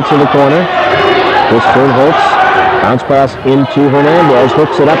Fernholtz in the corner. Here's Fernholtz, bounce pass into Hernandez,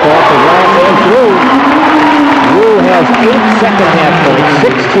 hooks it up off the glass and through. Lou has 8 second half points,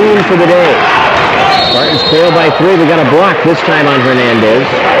 16 for the day. Spartans trail by 3. We got a block this time on Hernandez.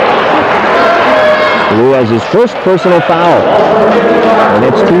 Lou has his first personal foul. And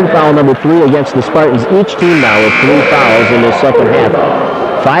it's team foul number 3 against the Spartans. Each team now with 3 fouls in the second half.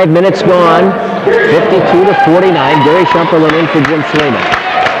 5 minutes gone. 52-49. Gary Schumperlin in for Jim Schliemann.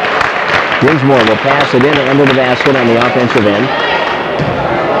 Dinsmore will pass it in under the basket on the offensive end.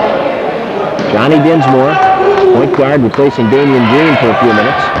 Johnny Dinsmore, point guard, replacing Damian Green for a few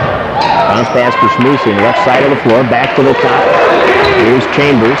minutes. Bounce pass to Schmiesing, left side of the floor, back to the top. Here's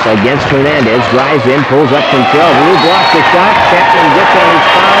Chambers against Hernandez, drives in, pulls up from 12. Lou blocks the shot. Chapman gets on his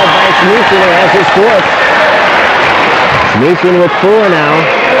foul by Schmiesing, who has his 4th. Schmiesing with 4 now.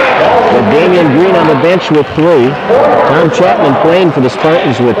 With Damian Green on the bench with 3. Tom Chapman playing for the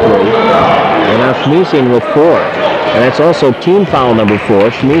Spartans with 3. And now Schmiesing with 4. And that's also team foul number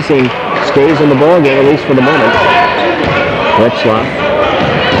 4. Schmiesing stays in the ballgame, at least for the moment. Retzlaff.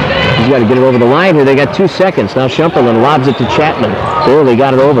 He's got to get it over the line here. They got 2 seconds. Now Schumperlin lobs it to Chapman. Barely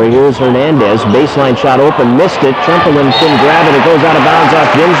got it over. Here's Hernandez. Baseline shot open. Missed it. Schumperlin couldn't grab it. It goes out of bounds off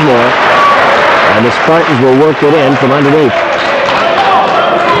Dinsmore. And the Spartans will work it in from underneath.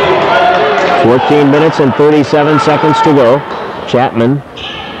 14 minutes and 37 seconds to go. Chapman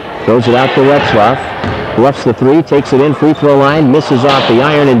throws it out to Retzlaff. Bluffs the 3. Takes it in. Free throw line. Misses off the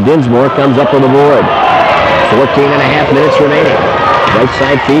iron. And Dinsmore comes up with a board. 14.5 minutes remaining. Right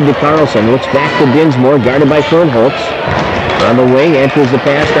side feed to Carlson. Looks back to Dinsmore, guarded by Fernholtz. On the wing, enters the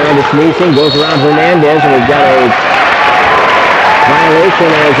pass down to Schmiesing, goes around Hernandez, and we've got a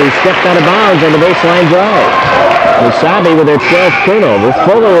violation as he stepped out of bounds on the baseline drive. Mesabi with their 12th turnover.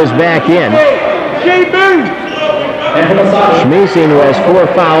 Fuller is back in. Schmiesing, who has 4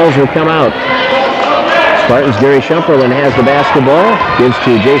 fouls, will come out. Spartans' Gary Schumperlin has the basketball. Gives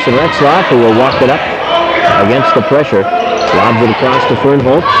to Jason Retzlaff, who will walk it up against the pressure. Lobs it across to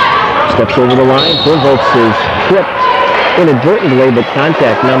Fernholtz. Steps over the line. Fernholtz is tripped inadvertently, but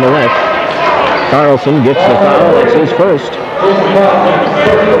contact nonetheless. Carlson gets the foul. That's his first.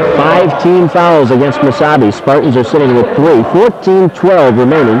 5 team fouls against Mesabi. Spartans are sitting with 3. 14-12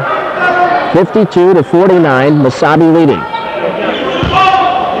 remaining. 52-49. Mesabi leading.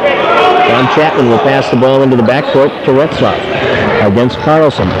 John Chapman will pass the ball into the backcourt to Retzlaff. Against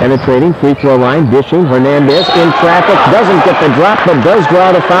Carlson, penetrating, free throw line, dishing. Hernandez in traffic, doesn't get the drop, but does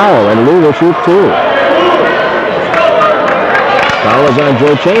draw the foul, and Lou will shoot 2. Foul is on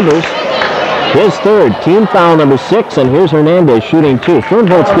Joe Chambers. His 3rd, team foul number 6, and here's Hernandez shooting 2.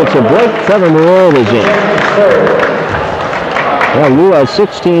 Fernholtz gets a break, Trevor Morrell is in. Well, Lou has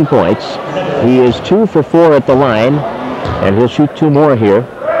 16 points. He is 2 for 4 at the line, and he'll shoot 2 more here.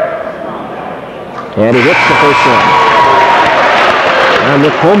 And he hits the first one. Now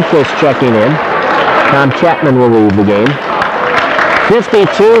Nick Holmquist checking in. Tom Chapman will leave the game.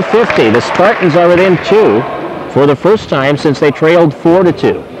 52-50. The Spartans are within 2 for the first time since they trailed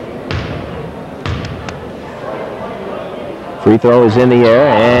 4-2. Free throw is in the air,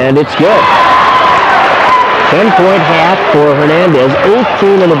 and it's good. 10-point half for Hernandez.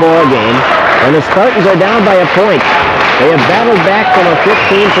 18 in the ball game, and the Spartans are down by a point. They have battled back from a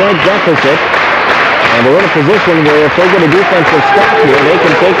 15-point deficit. And they're in a position where if they get a defensive stop here, they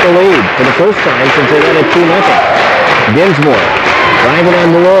can take the lead for the first time since they led at 2-0. Dinsmore driving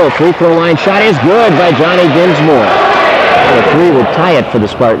on the roll. Free throw line shot is good by Johnny Dinsmore. The 3 would tie it for the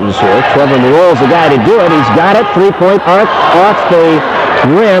Spartans here. Trevor Morrell's the guy to do it. He's got it. 3-point arc off the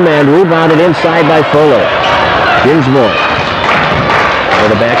rim and rebounded inside by Fuller. Dinsmore for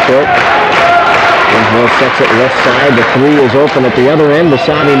the backcourt. Dinsmore sets it left side. The 3 is open at the other end.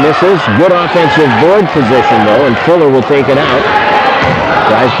 Mesabi misses. Good offensive board position, though, and Fuller will take it out.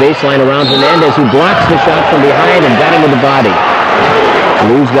 Drives baseline around Hernandez, who blocks the shot from behind and got him with the body.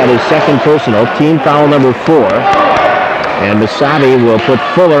 Lou's got his 2nd personal, team foul number 4. And Mesabi will put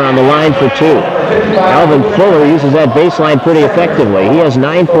Fuller on the line for 2. Alvin Fuller uses that baseline pretty effectively. He has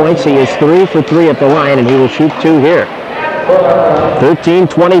 9 points. He is 3 for 3 at the line, and he will shoot 2 here.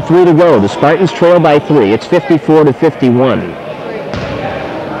 13:23 to go. The Spartans trail by 3. It's 54-51.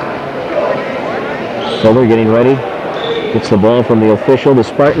 Fuller getting ready. Gets the ball from the official. The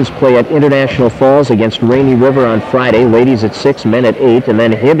Spartans play at International Falls against Rainy River on Friday. Ladies at 6, men at 8, and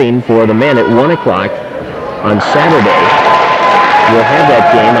then Hibbing for the men at 1 o'clock on Saturday. We'll have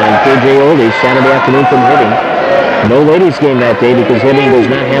that game on KJ Oldies Saturday afternoon from Hibbing. No ladies game that day because Hibbing does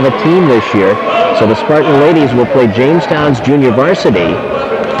not have a team this year. So the Spartan ladies will play Jamestown's junior varsity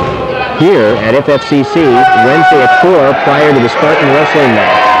here at FFCC Wednesday at 4 prior to the Spartan wrestling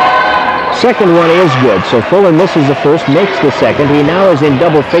match. Second one is good, so Fuller misses the first, makes the second. He now is in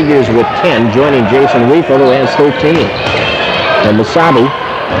double figures with 10, joining Jason Weefel, who has 13. And Mesabi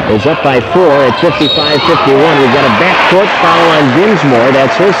is up by 4 at 55-51. We've got a backcourt foul on Dinsmore.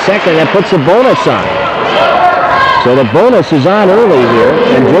 That's his second. That puts a bonus on. So the bonus is on early here,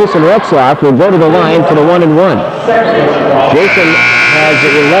 and Jason Retzlaff will go to the line for the 1-and-1. Jason has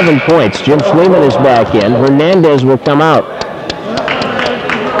 11 points. Jim Schliemann is back in. Hernandez will come out.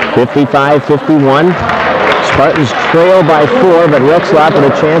 55-51. Spartans trail by 4, but Retzlaff had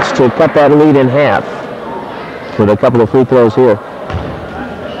a chance to cut that lead in half with a couple of free throws here.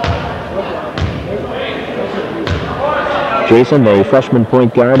 Jason, the freshman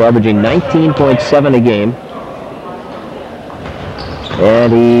point guard, averaging 19.7 a game.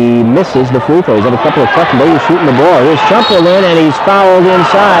 And he misses the free throws. He's had a couple of tough ladies shooting the ball. Here's Shumperlin, and he's fouled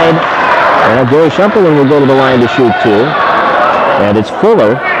inside. And Gary Shumperlin will go to the line to shoot 2. And it's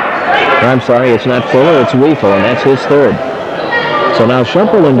Fuller. I'm sorry, it's not Fuller, it's Weefel, and that's his third. So now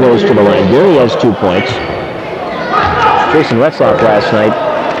Shumperlin goes to the line. Gary has 2 points. Jason Retzlaff last night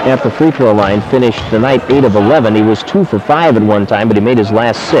at the free throw line finished the night 8 of 11. He was 2 for 5 at one time, but he made his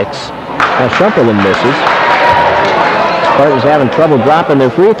last 6. Now Shumperlin misses. Spartans having trouble dropping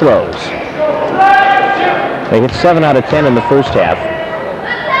their free throws. They hit 7 out of 10 in the first half.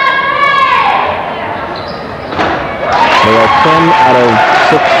 They are 10 out of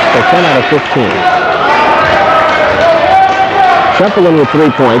 6, or 10 out of 15. Shumperlin with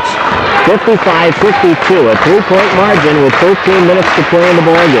 3 points. 55-52, a 3-point margin with 13 minutes to play in the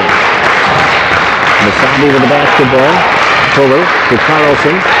ballgame. Mesabi with the basketball. Fuller to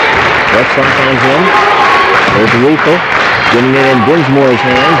Carlson. Retzlaff on him. There's Weefel. Getting it in Dinsmore's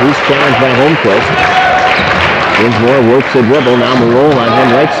hands. He's challenged by Holmquist. Dinsmore works the dribble. Now Marole on him.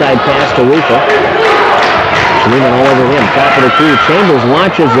 Right side pass to Weefel. Schliemann all over him. Top of the key. Chambers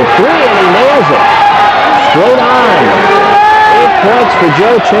launches the 3 and he nails it. Straight on. 8 points for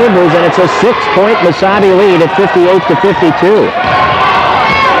Joe Chambers, and it's a 6-point Mesabi lead at 58-52.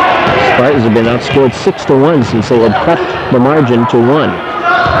 Spartans have been outscored 6-1 since they had cut the margin to 1.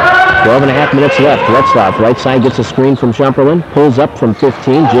 12 and a half minutes left. Retzlaff, right side, gets a screen from Shumperlin. Pulls up from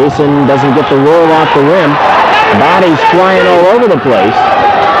 15. Jason doesn't get the roll off the rim. Bodies flying all over the place.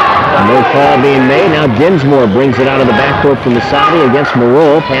 No call being made. Now Dinsmore brings it out of the backcourt from Mesabi against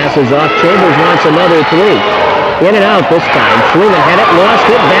Marole. Passes off. Chambers wants another 3. In and out this time. Schliemann had it, lost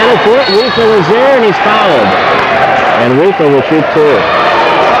it, battled for it. Weefel is there, and he's fouled. And Weefel will shoot 2.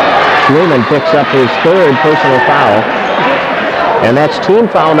 Schliemann picks up his 3rd personal foul. And that's team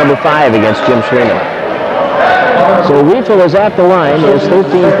foul number 5 against Jim Schliemann. So Weefel is at the line. He has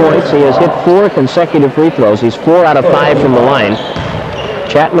 13 points. He has hit 4 consecutive free throws. He's 4 out of 5 from the line.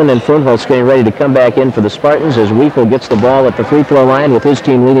 Chapman and Fernholz getting ready to come back in for the Spartans as Weefel gets the ball at the free throw line with his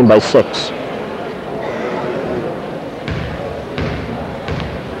team leading by 6.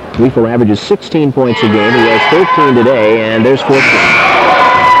 Weefel averages 16 points a game. He has 13 today, and there's 14.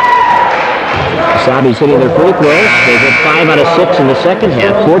 Mesabi's hitting their free throws. They hit 5 out of 6 in the second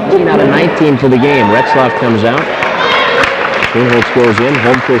half. 14 out of 19 for the game. Retzlaff comes out. Fernholz goes in.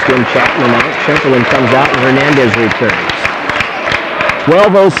 Holmquist in. Chapman out. Shumperlin comes out, and Hernandez returns.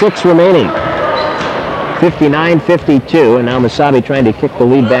 12:06 remaining. 59-52, and now Mesabi trying to kick the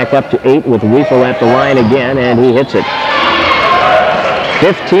lead back up to 8 with Weefel at the line again, and he hits it.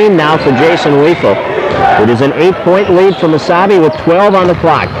 15 now for Jason Weefel. It is an 8-point lead for Mesabi with 12 on the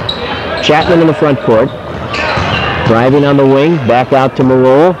clock. Chapman in the front court. Driving on the wing, back out to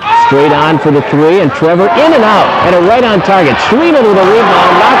Marole. Straight on for the 3, and Trevor in and out, and a right on target. Schliemann with a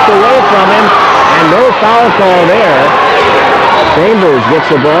rebound, knocked away from him, and no foul call there. Chambers gets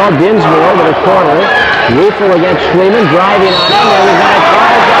the ball. Dinsmore to the corner. Weefel against Schliemann, driving on him, and we've got a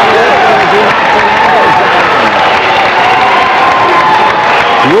charge on Weefel as he knocks Hernandez down.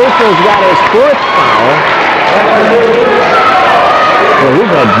 Weefel's got his 4th foul. Well,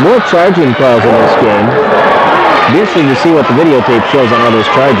 we've had more charging calls in this game. Be interesting to see what the videotape shows on all those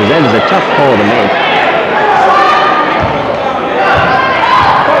charges. That is a tough call to make.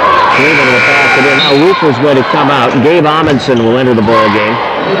 Schliemann will pass it in. Now Weefel's going to come out. Gabe Amundsen will enter the ball game.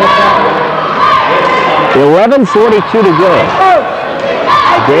 11:42 to go.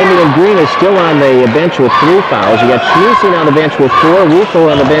 Damian Green is still on the bench with 3 fouls. You got Schneesing on the bench with 4. Riefel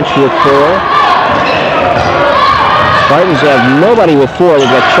on the bench with 4. Spartans have nobody with 4. They've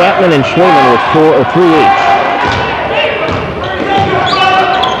got Chapman and Schliemann with 3 each.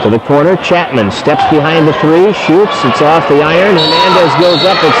 To the corner, Chapman steps behind the 3, shoots, it's off the iron. Hernandez goes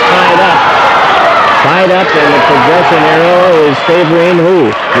up, it's tied up. Tied up, and the possession arrow is favoring who?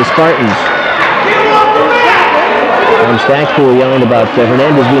 The Spartans. Tom Stackpool yelling about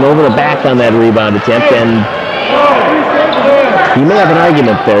Hernandez being over the back on that rebound attempt, and you may have an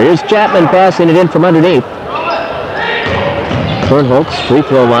argument there. Here's Chapman passing it in from underneath. Fernholtz, free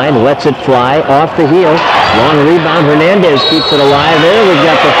throw line, lets it fly off the heel. Long rebound, Hernandez keeps it alive there. We've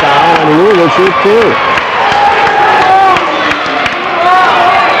got the foul, and Lou will shoot 2.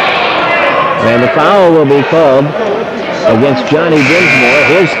 And the foul will be called against Johnny Dinsmore,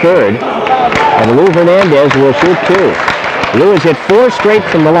 his 3rd. And Lou Hernandez will shoot 2. Lou has hit 4 straight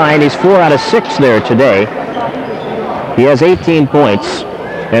from the line. He's 4 out of 6 there today. He has 18 points.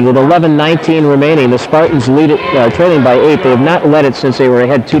 And with 11:19 remaining, the Spartans lead it, trailing by 8. They have not led it since they were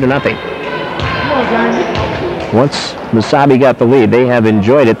ahead 2-0. Once Mesabi got the lead, they have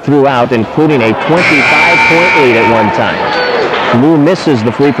enjoyed it throughout, including a 25-point lead at one time. Lou misses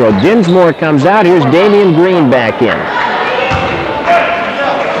the free throw. Dinsmore comes out. Here's Damian Green back in.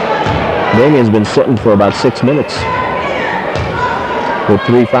 Damian's been sitting for about 6 minutes with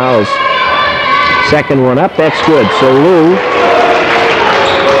 3 fouls. Second one up, that's good. So Lou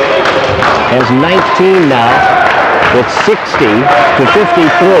has 19 now. It's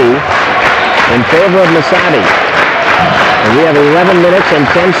 60-53 in favor of Mesabi. And we have 11 minutes and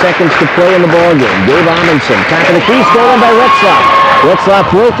 10 seconds to play in the ballgame. Dave Amundsen, top of the key, stolen by Retzlaff. Retzlaff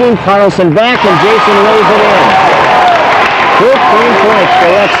working, Carlson back, and Jason lays it in. 13 points for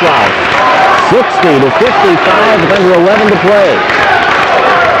Retzlaff. 60-55 with under 11 to play.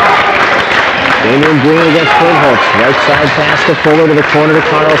 Damian Green against Fernholtz. Right side pass to Fuller to the corner to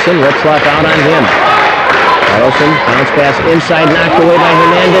Carlson. Retzlaff out on him. Carlson, bounce pass inside, knocked away by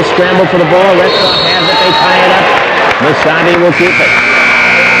Hernandez. Scramble for the ball. Retzlaff has it. They tie it up. Mesabi will keep it.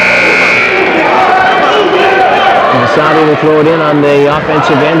 Mesabi will throw it in on the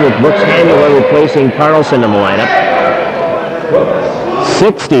offensive end with Brooks Hanula replacing Carlson in the lineup.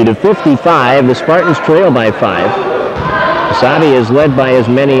 60-55. The Spartans trail by 5. Mesabi is led by as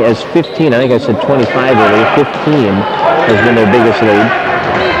many as 15. I think I said 25 earlier. 15 has been their biggest lead.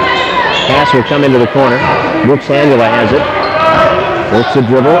 Pass will come into the corner. Brooks Hanula has it. Works the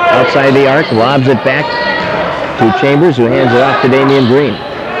dribble outside the arc. Lobs it back to Chambers, who hands it off to Damian Green.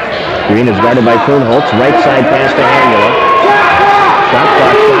 Green is guarded by Fernholtz. Right side pass to Hanula. Shot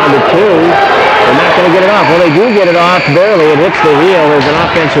clock down to 2. They're not going to get it off. Well, they do get it off barely. It hits the heel. There's an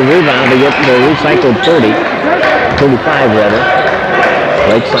offensive rebound to get the recycled 35 rather.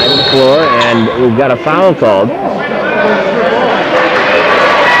 Right side of the floor, and we've got a foul called.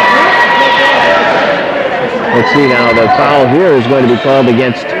 Let's see now, the foul here is going to be called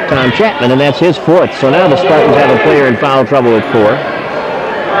against Tom Chapman, and that's his 4th. So now the Spartans have a player in foul trouble at 4.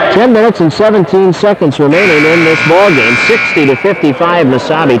 10 minutes and 17 seconds remaining in this ball game. 60-55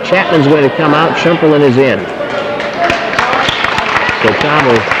 Mesabi. Chapman's going to come out. Schumperlin is in. So Tom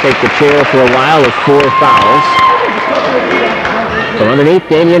will take the chair for a while with 4 fouls. From underneath,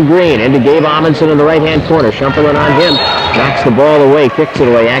 Damian Green into Gabe Amundsen in the right-hand corner. Schumperlin on him. Knocks the ball away, kicks it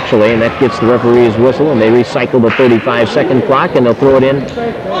away actually, and that gets the referee's whistle, and they recycle the 35-second clock, and they'll throw it in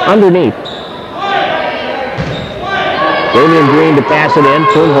underneath. Damian Green to pass it in.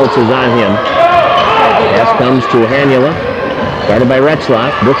 Fernholtz is on him. Pass comes to Hanula. Guarded by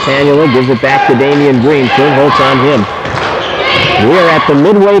Retzlaff. Brooks Hanula gives it back to Damian Green. Fernholtz on him. We are at the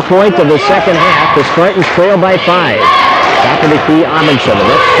midway point of the second half. The Spartans trail by 5. Top of the key, Amundsen. The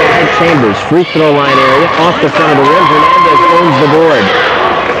left side, Chambers. Free throw line area. Off the front of the rim. Hernandez owns the board.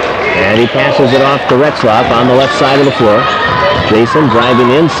 And he passes it off to Retzlaff on the left side of the floor. Jason driving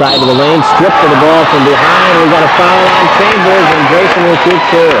inside of the lane, stripped of the ball from behind. We got a foul on Chambers, and Jason will shoot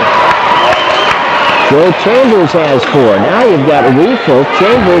 2. Joe Chambers has 4. Now you've got Riefel,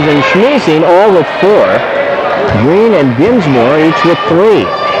 Chambers, and Schneesing all with 4. Green and Dinsmore each with 3.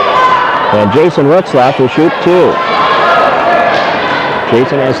 And Jason Retzlaff will shoot 2.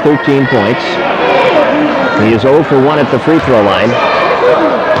 Jason has 13 points. He is 0 for 1 at the free throw line.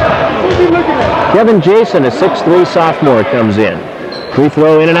 Kevin Jason, a 6'3" sophomore, comes in. Free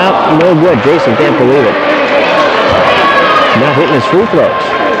throw in and out, no good. Jason can't believe it. Not hitting his free throws.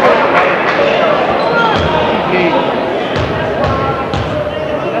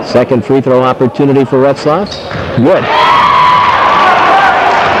 Second free throw opportunity for Retzlaff. Good.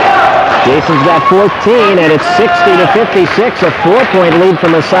 Jason's got 14, and it's 60-56, a 4-point lead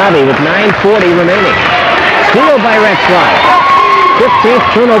for Mesabi with 9:40 remaining. Steal by Retzlaff. 15th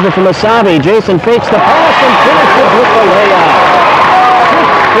turnover for Mesabi. Jason fakes the pass and finishes with the layup.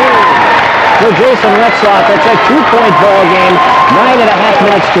 16 for Jason Retzlaff. That's a 2-point ball game. 9.5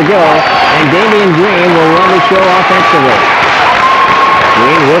 minutes to go, and Damian Green will run the show offensively.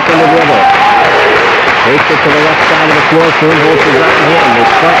 Green working the dribble. Takes it to the left side of the floor. Fergus is on him. The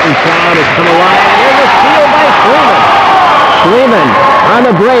Spartan crowd has come alive. And there's a steal by Schliemann. Schliemann on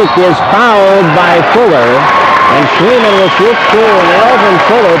the break is fouled by Fuller. And Schliemann will shoot two. And Elvin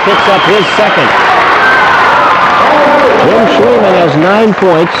Fuller picks up his second. Jim Schliemann has 9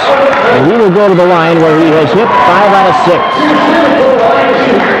 points. And he will go to the line where he has hit 5 out of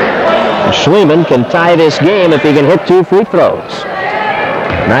 6. Schliemann can tie this game if he can hit 2 free throws.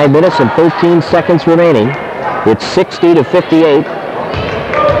 9 minutes and 13 seconds remaining. It's 60-58.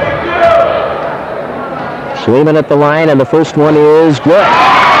 Schliemann at the line, and the first one is good.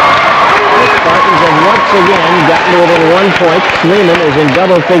 The Spartans have once again gotten within 1 point. Schliemann is in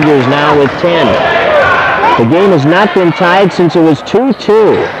double figures now with 10. The game has not been tied since it was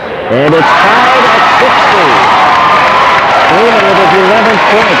 2-2. And it's tied at 60. Schliemann with his 11th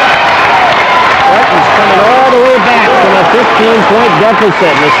point. Spartans coming all the way back from a 15-point deficit.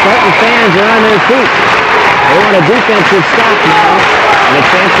 And the Spartan fans are on their feet. They want a defensive stop now and a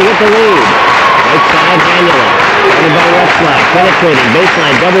chance to get the lead. Right side, Daniela. Started by Retzlaff. Penetrating.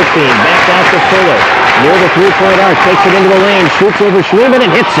 Baseline, double team. Back out to Fuller. Near the 3-point arc. Takes it into the lane. Shoots over Schliemann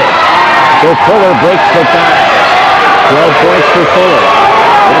and hits it. So Fuller breaks the tie. 12 points for Fuller.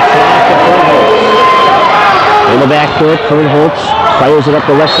 Retzlaff to Fergus. In the backcourt, Fergus fires it up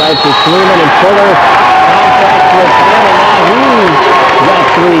the left side for Schliemann, and Fuller contacts with him, and now he's got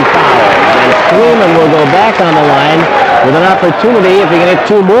 3 fouls. And Schliemann will go back on the line with an opportunity, if he can hit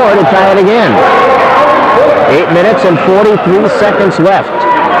 2 more, to tie it again. 8 minutes and 43 seconds left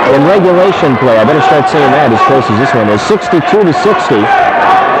in regulation play. I better start saying that as close as this one is. 62-60.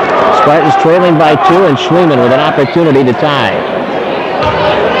 Spartans trailing by 2, and Schliemann with an opportunity to tie.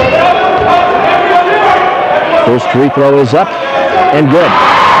 First free throw is up and good.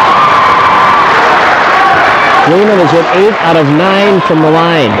 Schliemann is at 8 out of 9 from the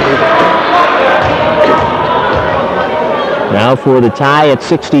line. Now for the tie at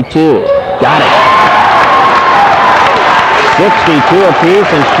 62. Got it. 62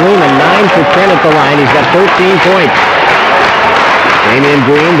 apiece, and Schliemann 9 for 10 at the line. He's got 13 points. Damian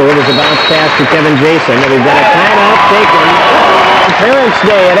Green delivers a bounce pass to Kevin Jason, and we've got a timeout taken. Parents'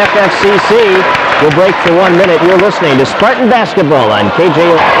 Day at FFCC. We'll break for 1 minute. You're listening to Spartan Basketball on KJ.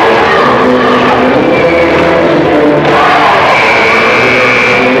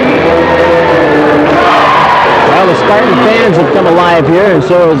 Well, the Spartan fans have come alive here, and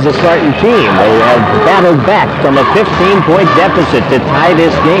so has the Spartan team. They have battled back from a 15-point deficit to tie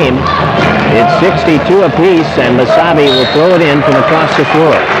this game. It's 62 apiece, and Mesabi will throw it in from across the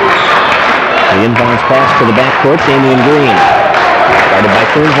floor. The inbounds pass to the backcourt, Damian Green. Started by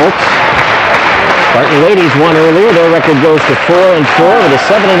Fergus. Spartan ladies won earlier. Their record goes to 4-4 with a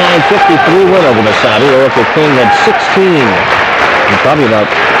 79-53 win over Mesabi. Erica King had 16 and probably about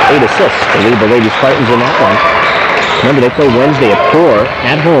 8 assists to lead the Lady Spartans in that one. Remember, they play Wednesday at 4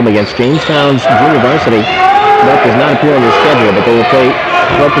 at home against Jamestown's junior varsity. That does not appear on your schedule, but they will play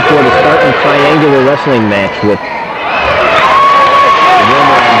right before the Spartan triangular wrestling match with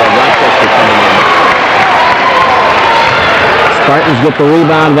Wilmer and Rochester coming in. Spartans get the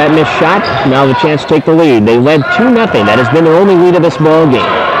rebound, that missed shot. Now the chance to take the lead. They led 2-0. That has been their only lead of this ball game.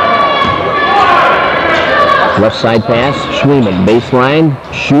 Left side pass, Schliemann, baseline,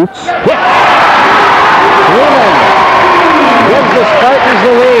 shoots, hits. Schliemann gives the Spartans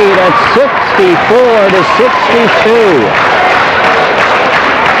the lead at 64-62.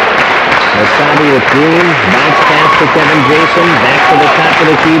 Mesabi with Green, bounce pass to Kevin Jason, back to the top of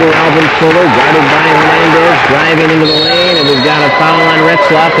the key to Alvin Fuller, guarded by Hernandez, driving into the lane, and we've got a foul on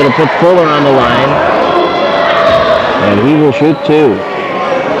Retzlaff that'll put Fuller on the line. And he will shoot 2.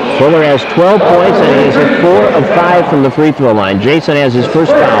 Fuller has 12 points and is at 4 of 5 from the free throw line. Jason has his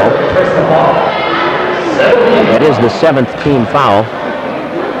first foul. That is the 7th team foul.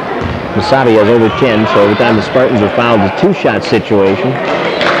 Mesabi has over 10, so every time the Spartans are fouled, it's a 2-shot situation.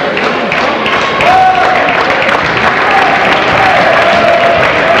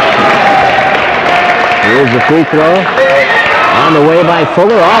 Here's the free throw. On the way by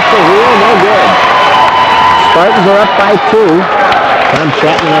Fuller, off the wheel, no good. Spartans are up by 2. Tom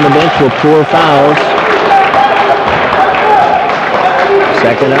Chapman on the bench with 4 fouls.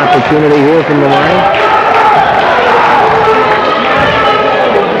 Second opportunity here from the line.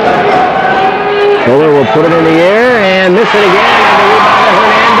 Fuller will put it in the air and miss it again. And the rebound to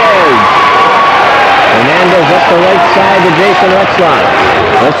Hernandez. Hernandez up the right side to Jason Retzlaff.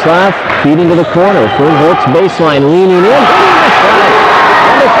 Retzlaff feeding to the corner. Fernholtz baseline leaning in.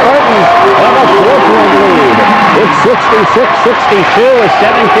 And the Spartans have a 4-point lead. It's 66-62 with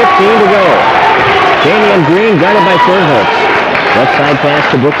 7:15 to go. Damian Green guarded by Fernholtz. Left side pass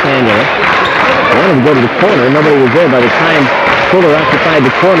to Brooks Angela. Wanted to go to the corner. Nobody was there by the time Fuller occupied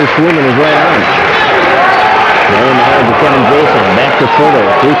the corner. Schwimmen was right on. Now in the hard to Kevin Jason. Back to Fuller.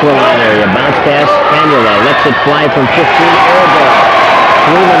 Free throw line area. Bounce pass. Angela lets it fly from 15. Air ball.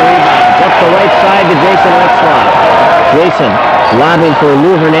 Schwimmen rebounds. Up the right side to Jason Retzlaff. Jason lobbing for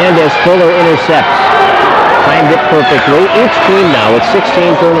Lou Hernandez. Fuller intercepts. Timed it perfectly. Each team now with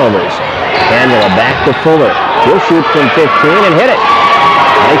 16 turnovers. Angela back to Fuller. He'll shoot from 15 and hit it.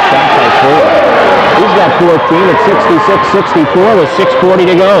 Nice shot by Fuller. He's got 14 at 66-64 with 6:40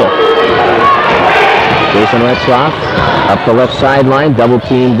 to go. Jason Retzlaff up the left sideline, double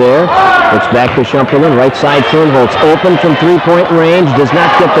teamed there. Looks back to Schumperlin, right side Fernholtz open from three-point range, does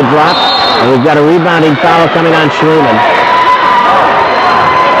not get the drop, and we've got a rebounding foul coming on Schliemann.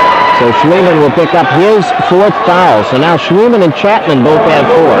 So Schliemann will pick up his 4th foul. So now Schliemann and Chapman both have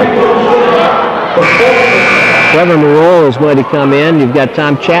 4. Trevor Moreau is going to come in. You've got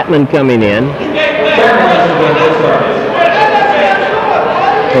Tom Chapman coming in.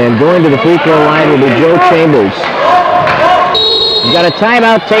 And going to the free throw line will be Joe Chambers. We've got a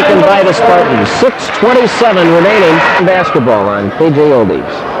timeout taken by the Spartans. 6:27 remaining in basketball on KJ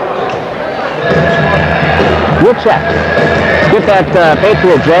Oldies. We'll check. Get that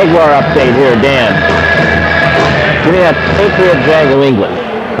Patriot Jaguar update here, Dan. Give me that Patriot Jag New England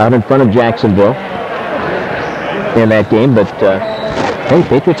out in front of Jacksonville in that game. But, hey,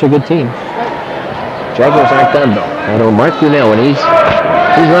 Patriots are a good team. Jaguars aren't done, though. I know Mark Brunell, when he's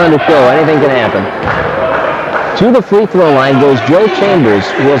running the show, anything can happen. To the free throw line goes Joe Chambers,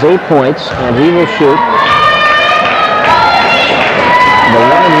 who has 8 points, and he will shoot the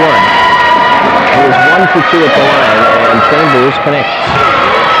 1-and-1. He is 1 for 2 at the line, and Chambers connects.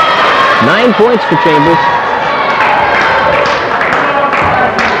 9 points for Chambers.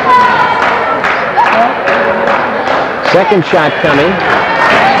 Second shot coming.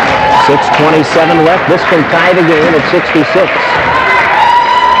 6:27 left. This can tie the game at 66.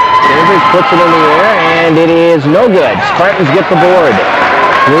 Chambers puts it in the air, and it is no good. Spartans get the board.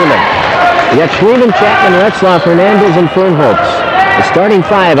 Schliemann. You got Schliemann, Chapman, Retzlaff, Hernandez, and Fernholtz. The starting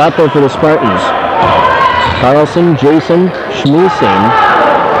 5 out there for the Spartans. Carlson, Jason, Schmiesing,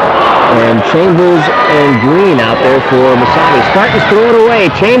 and Chambers and Green out there for Mesabi. Spartans throw it away.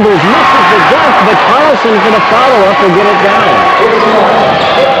 Chambers misses the dunk, but Carlson for the follow-up will get it down.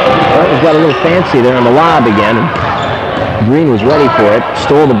 Spartans got a little fancy there on the lob again. Green was ready for it,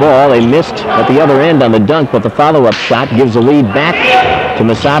 stole the ball. They missed at the other end on the dunk, but the follow-up shot gives the lead back to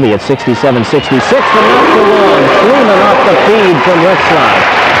Mesabi at 67-66. But not for long. Schliemann off the feed from Retzlaff.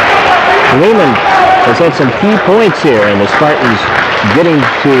 Schliemann has had some key points here, and the Spartans getting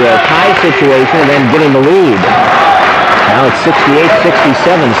to a tie situation and then getting the lead. Now it's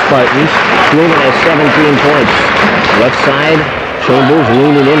 68-67 Spartans. Schliemann has 17 points. Left side, Chambers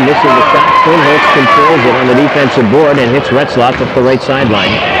leaning in, missing the shot. Fernholtz controls it on the defensive board and hits Retzlaff up the right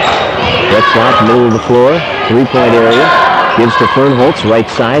sideline. Retzlaff, middle of the floor, three-point area. Gives to Fernholtz, right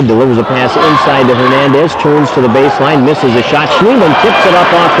side, delivers a pass inside to Hernandez, turns to the baseline, misses a shot. Schliemann tips it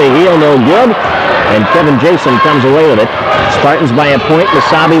up off the heel, no good. And Kevin Jason comes away with it. Spartans by a point,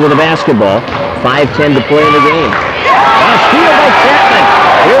 Mesabi with a basketball. 5:10 to play in the game. Steal by Chapman.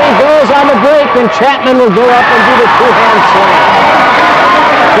 Here he goes on the break, and Chapman will go up and do the two-hand slam.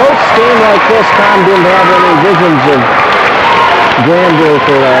 Close game like this, Tom didn't have any visions of grandeur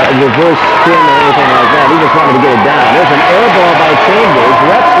for a reverse spin or anything like that. He just wanted to get it down. There's an air ball by Chambers.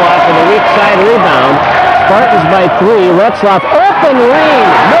 Retzlaff in the weak side rebound. Spartans by 3. Retzlaff open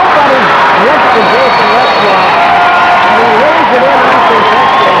lane. Nobody went to Jason Retzlaff. And he lays it in off the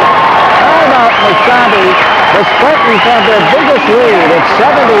touchdown. Timeout Mesabi. The Spartans have their biggest lead. It's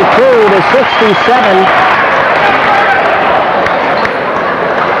 72-67.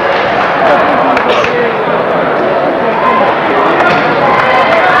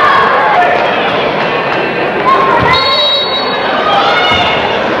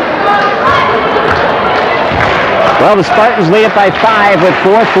 Well, the Spartans lead it by 5 with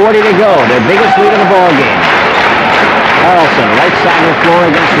 4:40 to go. Their biggest lead in the ball game. Carlson, right side of the floor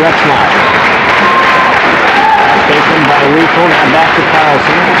against Retzlaff. Taken by Rico, now back to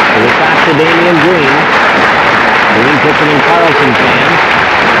Carlson. To the top to Damian Green. Green puts it in Carlson's hands.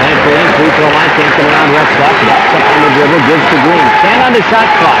 Penetrating, free throw line, can't come around Retzlaff. Backs up on the dribble, gives to Green. 10 on the shot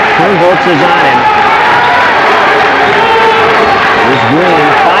clock. Turnholtz is on him. Here's Green,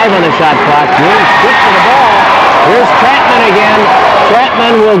 5 on the shot clock. Green strips to the ball. Here's Chapman again.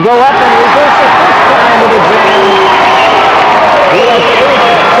 Chapman will go up and reverse it this time with a jam. He has first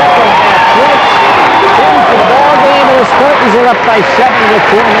second half points. 10 for the ball game, and the Spartans are up by 7 with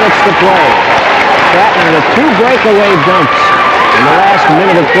 4 minutes to play. Chapman with 2 breakaway dunks in the last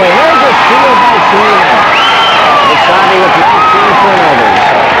minute of play. There's a steal by Schleeman. Mesabi with 19 turnovers.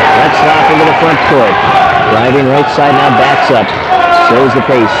 Retzlaff into the front court. Driving right side now, backs up. Slows the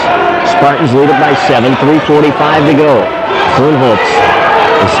pace. Spartans lead it by 7. 3:45 to go. Turnholtz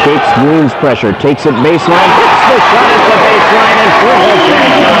escapes Green's pressure. Takes it baseline. Hits the shot at the baseline, and Turnholtz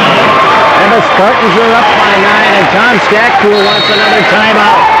has 9. And the Spartans are up by 9, and Tom Stackpool wants another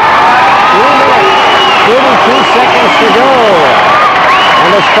timeout. 3 minutes, 32 seconds to go.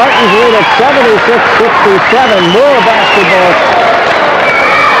 And the Spartans lead at 76-67. More basketball.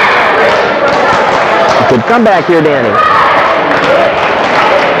 Good comeback here, Danny.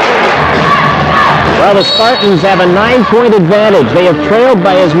 Well, the Spartans have a 9-point advantage. They have trailed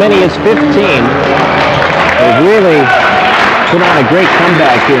by as many as 15. They've really put on a great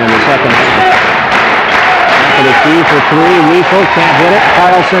comeback here in the second half. After the 3 for 3, Riefel can't hit it.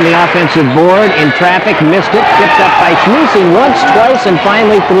 Carlson, the offensive board, in traffic, missed it. Tipped up by Schmeesing once, twice, and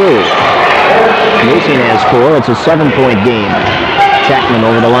finally through. Schmeesing has 4. It's a 7-point game. Chapman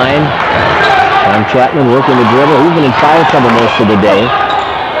over the line. Tom Chapman working the dribble. He's been in foul trouble most of the day.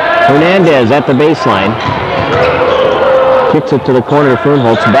 Hernandez at the baseline. Kicks it to the corner to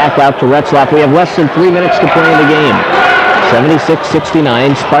Turnholtz. Back out to Retzlaff. We have less than 3 minutes to play in the game.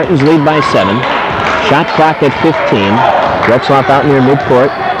 76-69. Spartans lead by 7. Shot clock at 15. Retzlaff out near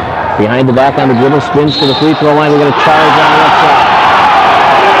midcourt. Behind the back on the dribble. Spins to the free throw line. We're going to charge on Retzlaff.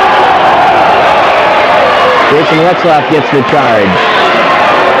 Jason Retzlaff gets the charge.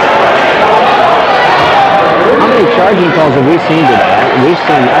 How many charging calls have we seen today?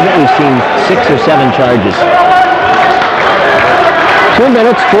 I bet we've seen 6 or 7 charges. 2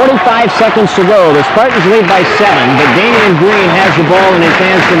 minutes, 45 seconds to go. The Spartans lead by 7, but Damian Green has the ball in his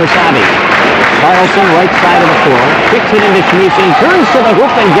hands to Mesabi. Carlson, right side of the floor, kicks it into Schmeesing, turns to the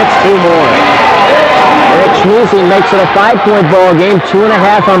hoop and gets 2 more. Eric Schmeesing makes it a 5-point ball game,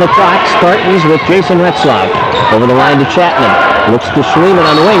 2.5 on the clock. Spartans with Jason Retzlaff. Over the line to Chapman. Looks to Schleeman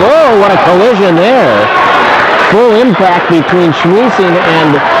on the wing. Oh, what a collision there. Full impact between Schmeesing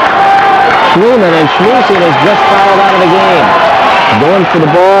and Schleeman, and Schmeesing is just fouled out of the game. Going for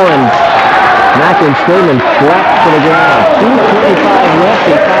the ball and knocking Schleeman flat to the ground. 2:25 left.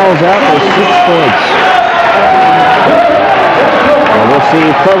 He fouls out for 6 points. And we'll see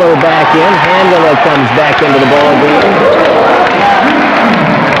Fuller back in. Handler comes back into the ball game.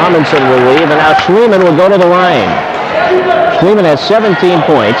 Amundsen will leave, and now Schleeman will go to the line. Schleeman has 17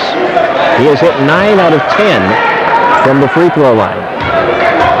 points. He has hit 9 out of 10 from the free throw line.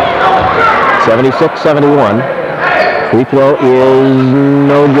 76-71. Free throw is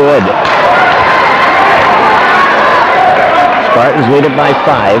no good. Spartans lead it by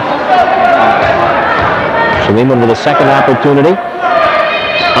 5. Schleeman with a second opportunity.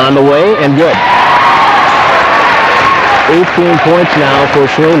 On the way, and good. 18 points now for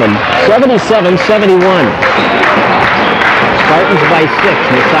Schleeman. 77-71. Spartans by 6.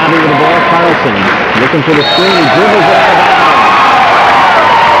 Mesabi with the ball. Carlson looking for the screen. He dribbles it out of bounds.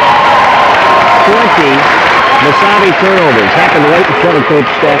 20. Mesabi turnovers. Happened right in front of Coach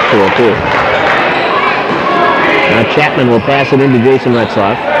Stackpool, too. Now Chapman will pass it into Jason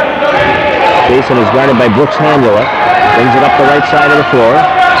Retzlaff. Jason is guarded by Brooks Handler. Brings it up the right side of the floor.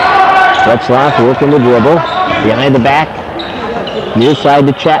 Retzlaff working the dribble. Behind the back. Near side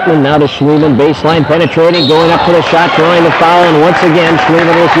to Chapman, now to Schleeman, baseline penetrating, going up for the shot, drawing the foul, and once again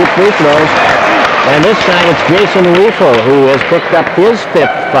Schleeman will shoot free throws. And this time it's Jason Riefel who has picked up his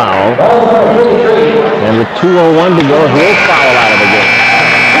 5th foul. And with 2:01 to go, he'll foul out of the game.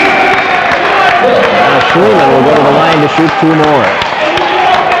 Now Schleeman will go to the line to shoot 2 more.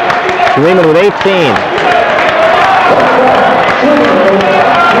 Schleeman with 18.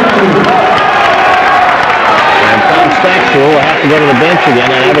 Stackpool will have to go to the bench again,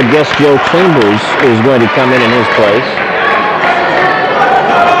 and I would guess Joe Chambers is going to come in his place.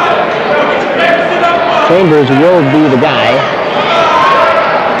 Chambers will be the guy.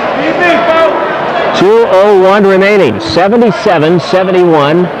 2:01 remaining.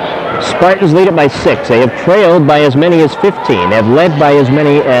 77-71. Spartans lead it by 6. They have trailed by as many as 15. Have led by as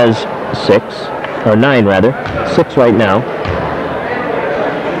many as 6, or 9 rather. 6 right now.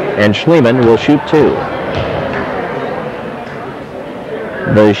 And Schleeman will shoot 2.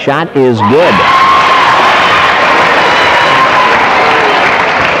 The shot is good.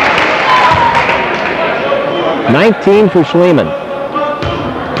 $19 for Schliemann.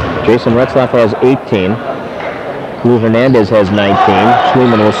 Jason Retzlaff has 18. Lou Hernandez has 19.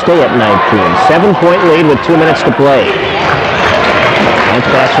 Schliemann will stay at 19. 7-point lead with 2 minutes to play. Bounce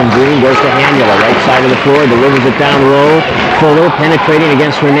pass from Green goes to Hanula, right side of the floor, delivers it down low. Fuller penetrating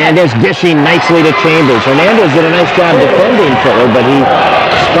against Hernandez, dishing nicely to Chambers. Hernandez did a nice job defending Fuller, but he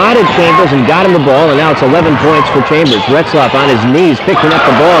spotted Chambers and got him the ball, and now it's 11 points for Chambers. Retzlaff on his knees, picking up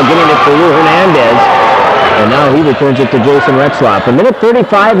the ball, getting it to Lou Hernandez, and now he returns it to Jason Retzlaff. A minute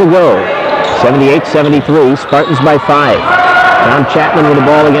 35 to go. 78-73, Spartans by 5. Tom Chapman with the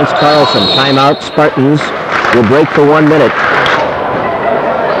ball against Carlson. Timeout, Spartans will break for 1 minute.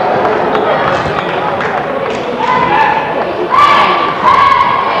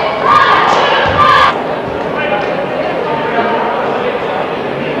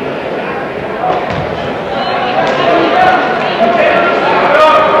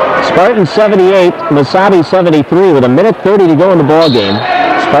 Spartans 78, Mesabi 73 with a minute 30 to go in the ball game.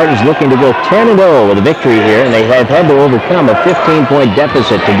 Spartans looking to go 10-0 with a victory here, and they have had to overcome a 15-point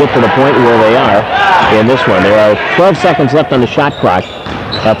deficit to get to the point where they are in this one. There are 12 seconds left on the shot clock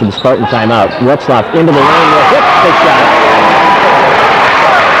after the Spartan timeout. Retzlaff into the lane will hit the shot.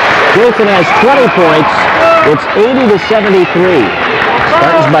 Jason has 20 points. It's 80-73.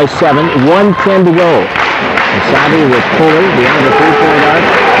 Spartans by 7, 1:10 to go. Mesabi with Fuller beyond the three-point arc.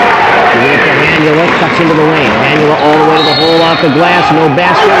 Giving it to Hanula, cuts into the lane. Hanula all the way to the hole off the glass. No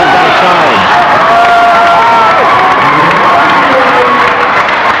basket, he's got a charge.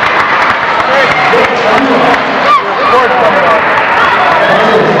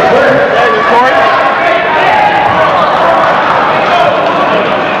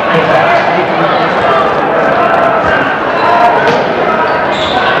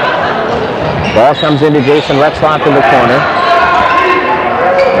 Ball comes into Jason Retzlaff in the corner.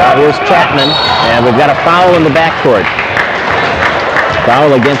 Now here's Chapman, and we've got a foul in the backcourt.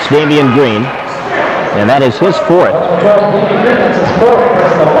 Foul against Damian Green, and that is his fourth.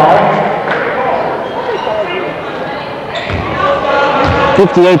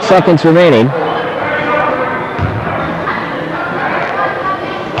 58 seconds remaining.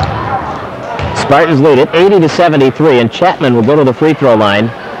 Spartans lead it 80-73, and Chapman will go to the free throw line,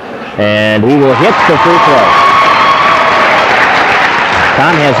 and he will hit the free throw.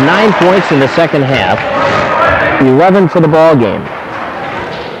 Tom has 9 points in the second half, 11 for the ball game.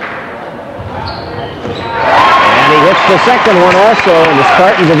 And he hits the second one also, and the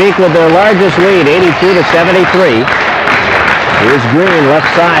Spartans have equaled their largest lead, 82-73. Here's Green,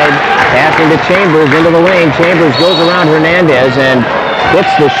 left side, passing to Chambers into the lane. Chambers goes around Hernandez and hits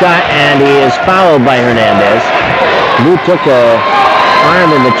the shot, and he is fouled by Hernandez. Lou took a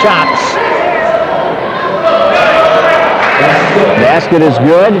arm in the chops. Basket is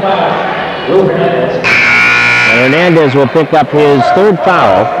good. And Hernandez will pick up his third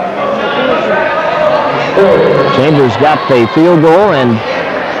foul. Chambers got the field goal and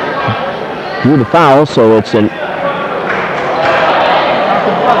drew the foul, so it's an...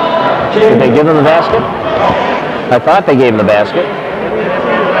 Did they give him the basket? I thought they gave him the basket.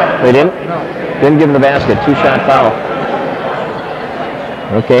 They didn't? Didn't give him the basket. 2-shot foul.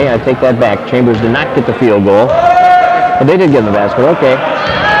 Okay, I take that back. Chambers did not get the field goal. But they did give him the basket, okay.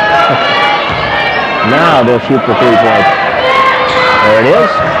 Now they'll shoot the 3-point. There it is.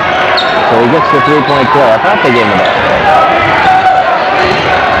 So he gets the 3-point play. I thought they gave him the basket.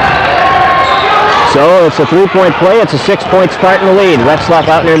 So it's a 3-point play. It's a 6-point Spartan lead. Retzlaff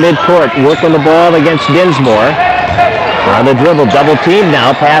out near midcourt, working the ball against Dinsmore. On the dribble, double team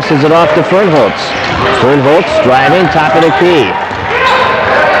now, passes it off to Fernholtz. Fernholtz driving, top of the key.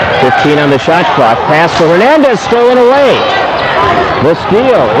 15 on the shot clock. Pass for Hernandez, stolen away. The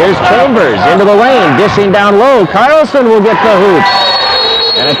steal. Here's Chambers into the lane, dishing down low. Carlson will get the hoop.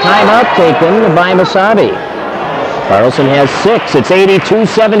 And a timeout taken by Mesabi. Carlson has 6. It's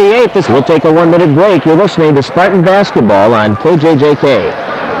 82-78. We'll take a 1-minute break. You're listening to Spartan Basketball on KJJK.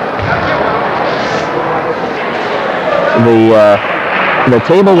 The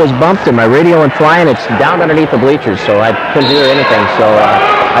table was bumped and my radio went flying. It's down underneath the bleachers, so I couldn't hear anything. So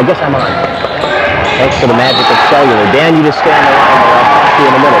I guess I'm on. Thanks for the magic of cellular. Dan, you just stay on the line. I'll talk to you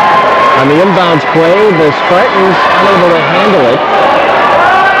in a minute. On the inbounds play, the Spartans unable to handle it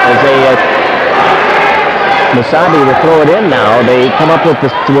as Mesabi will throw it in now. They come up with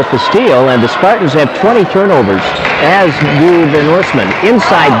the steal, and the Spartans have 20 turnovers, as do the Norsemen.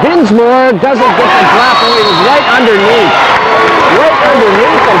 Inside, Dinsmore doesn't get the drop, and he was right underneath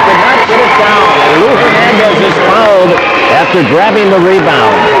and could not get it down. And Lou Hernandez is fouled after grabbing the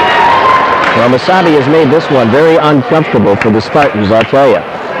rebound. Well, Mesabi has made this one very uncomfortable for the Spartans, I'll tell you.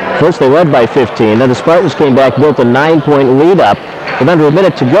 First they led by 15, then the Spartans came back, built a 9-point lead up with under a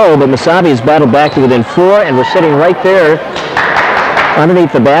minute to go, but Mesabi has battled back to within 4, and we're sitting right there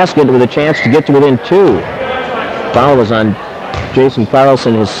underneath the basket with a chance to get to within 2. Foul was on Jason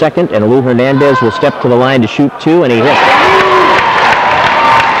Carlson, his second, and Lou Hernandez will step to the line to shoot 2, and he hits.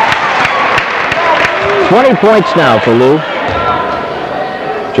 20 points now for Lou.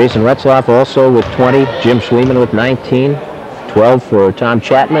 Jason Retzlaff also with 20, Jim Schliemann with 19, 12 for Tom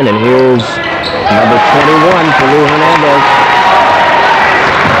Chapman, and here's number 21 for Lou Hernandez.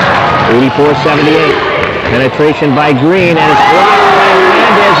 84-78. Penetration by Green, and it's blocked by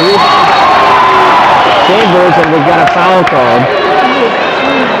Hernandez. Rebound Chambers, and we've got a foul called.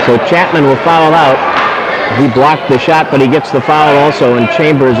 So Chapman will foul out. He blocked the shot, but he gets the foul also, and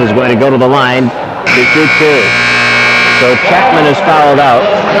Chambers is going to go to the line to shoot 2. So Chapman is fouled out.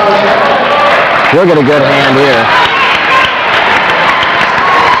 We'll get a good hand here.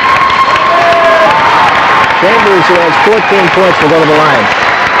 Chambers, who has 14 points, will go to the line.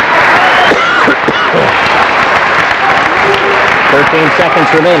 13 seconds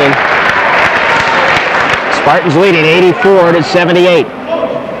remaining. Spartans leading 84-78.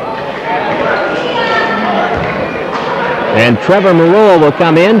 And Trevor Marola will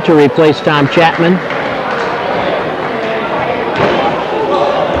come in to replace Tom Chapman.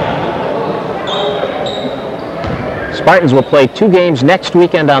 Spartans will play 2 games next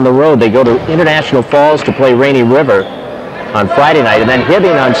weekend on the road. They go to International Falls to play Rainy River on Friday night, and then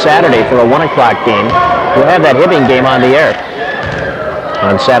Hibbing on Saturday for a 1 o'clock game. We'll have that Hibbing game on the air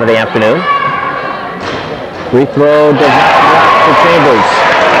on Saturday afternoon. Free throw does not drop for Chambers.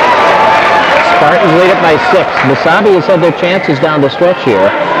 Spartans lead it by 6. Mesabi has had their chances down the stretch here.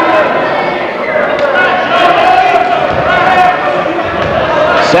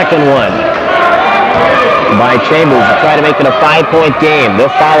 Second one by Chambers to try to make it a 5-point game. They'll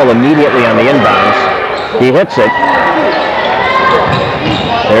foul immediately on the inbounds. He hits it.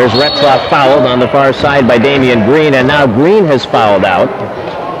 There's Retzlaff fouled on the far side by Damian Green, and now Green has fouled out.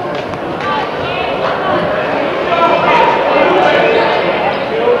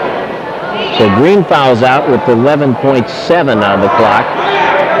 So Green fouls out with 11.7 on the clock.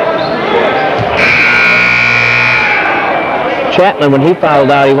 Chapman, when he fouled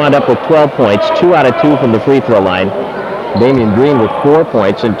out, he wound up with 12 points, 2 out of 2 from the free throw line. Damian Green with 4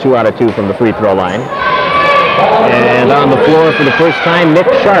 points and 2 out of 2 from the free throw line. And on the floor for the first time, Nick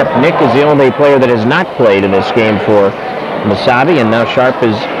Sharp. Nick is the only player that has not played in this game for Mesabi, and now Sharp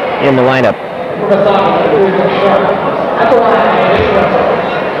is in the lineup.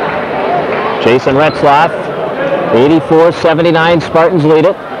 Jason Retzlaff, 84-79, Spartans lead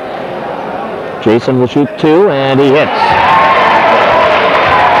it. Jason will shoot 2, and he hits.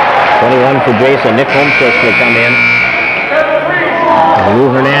 21 for Jason. Nick Holmquist will come in. And Lou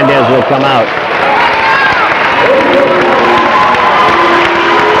Hernandez will come out.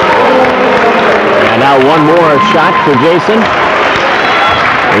 And now one more shot for Jason.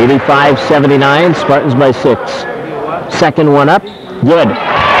 85-79, Spartans by 6. Second one up, good.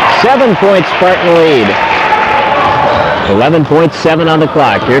 7-point Spartan lead. 11.7 on the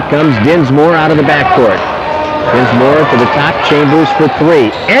clock. Here comes Dinsmore out of the backcourt. Dinsmore to the top, Chambers for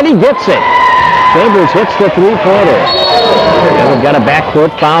 3. And he gets it. Chambers hits the 3-pointer. And we've got a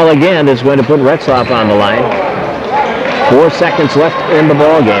backcourt foul again that's going to put Retzlaff on the line. 4 seconds left in the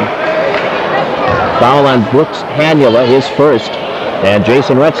ball game. Foul on Brooks Hanula, his first. And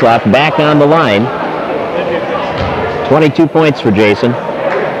Jason Retzlaff back on the line. 22 points for Jason.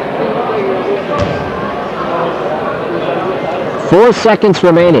 4 seconds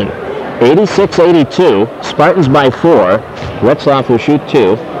remaining. 86-82. Spartans by 4. Retzlaff will shoot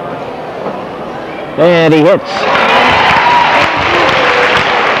 2. And he hits.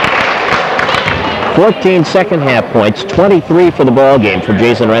 14 second half points. 23 for the ball game for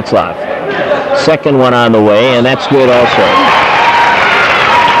Jason Retzlaff. Second one on the way, and that's good also.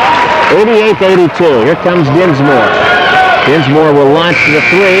 88-82. Here comes Dinsmore. Dinsmore will launch the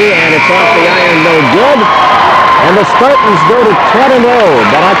 3, and it's off the iron, no good. And the Spartans go to 10-0,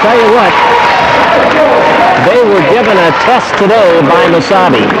 but I'll tell you what, they were given a test today by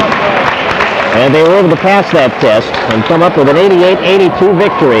Mesabi. And they were able to pass that test and come up with an 88-82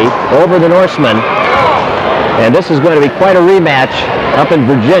 victory over the Norsemen. And this is going to be quite a rematch up in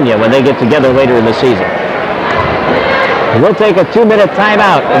Virginia when they get together later in the season. We'll take a 2-minute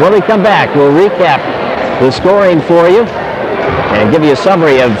timeout. When we come back, we'll recap the scoring for you and give you a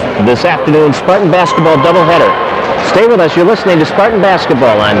summary of this afternoon's Spartan basketball doubleheader. Stay with us. You're listening to Spartan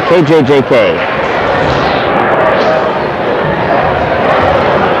Basketball on KJJK.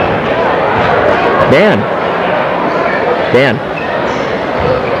 Dan. Dan.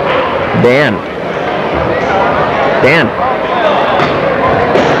 Dan. Dan.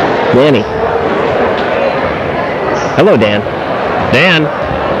 Danny. Hello, Dan. Dan.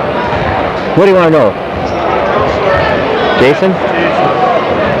 What do you want to know? Jason?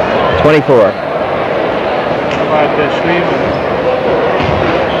 24. How about the Schliemann?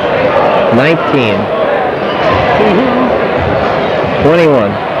 19.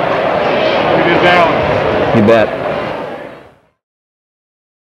 21. Look at that one. You bet.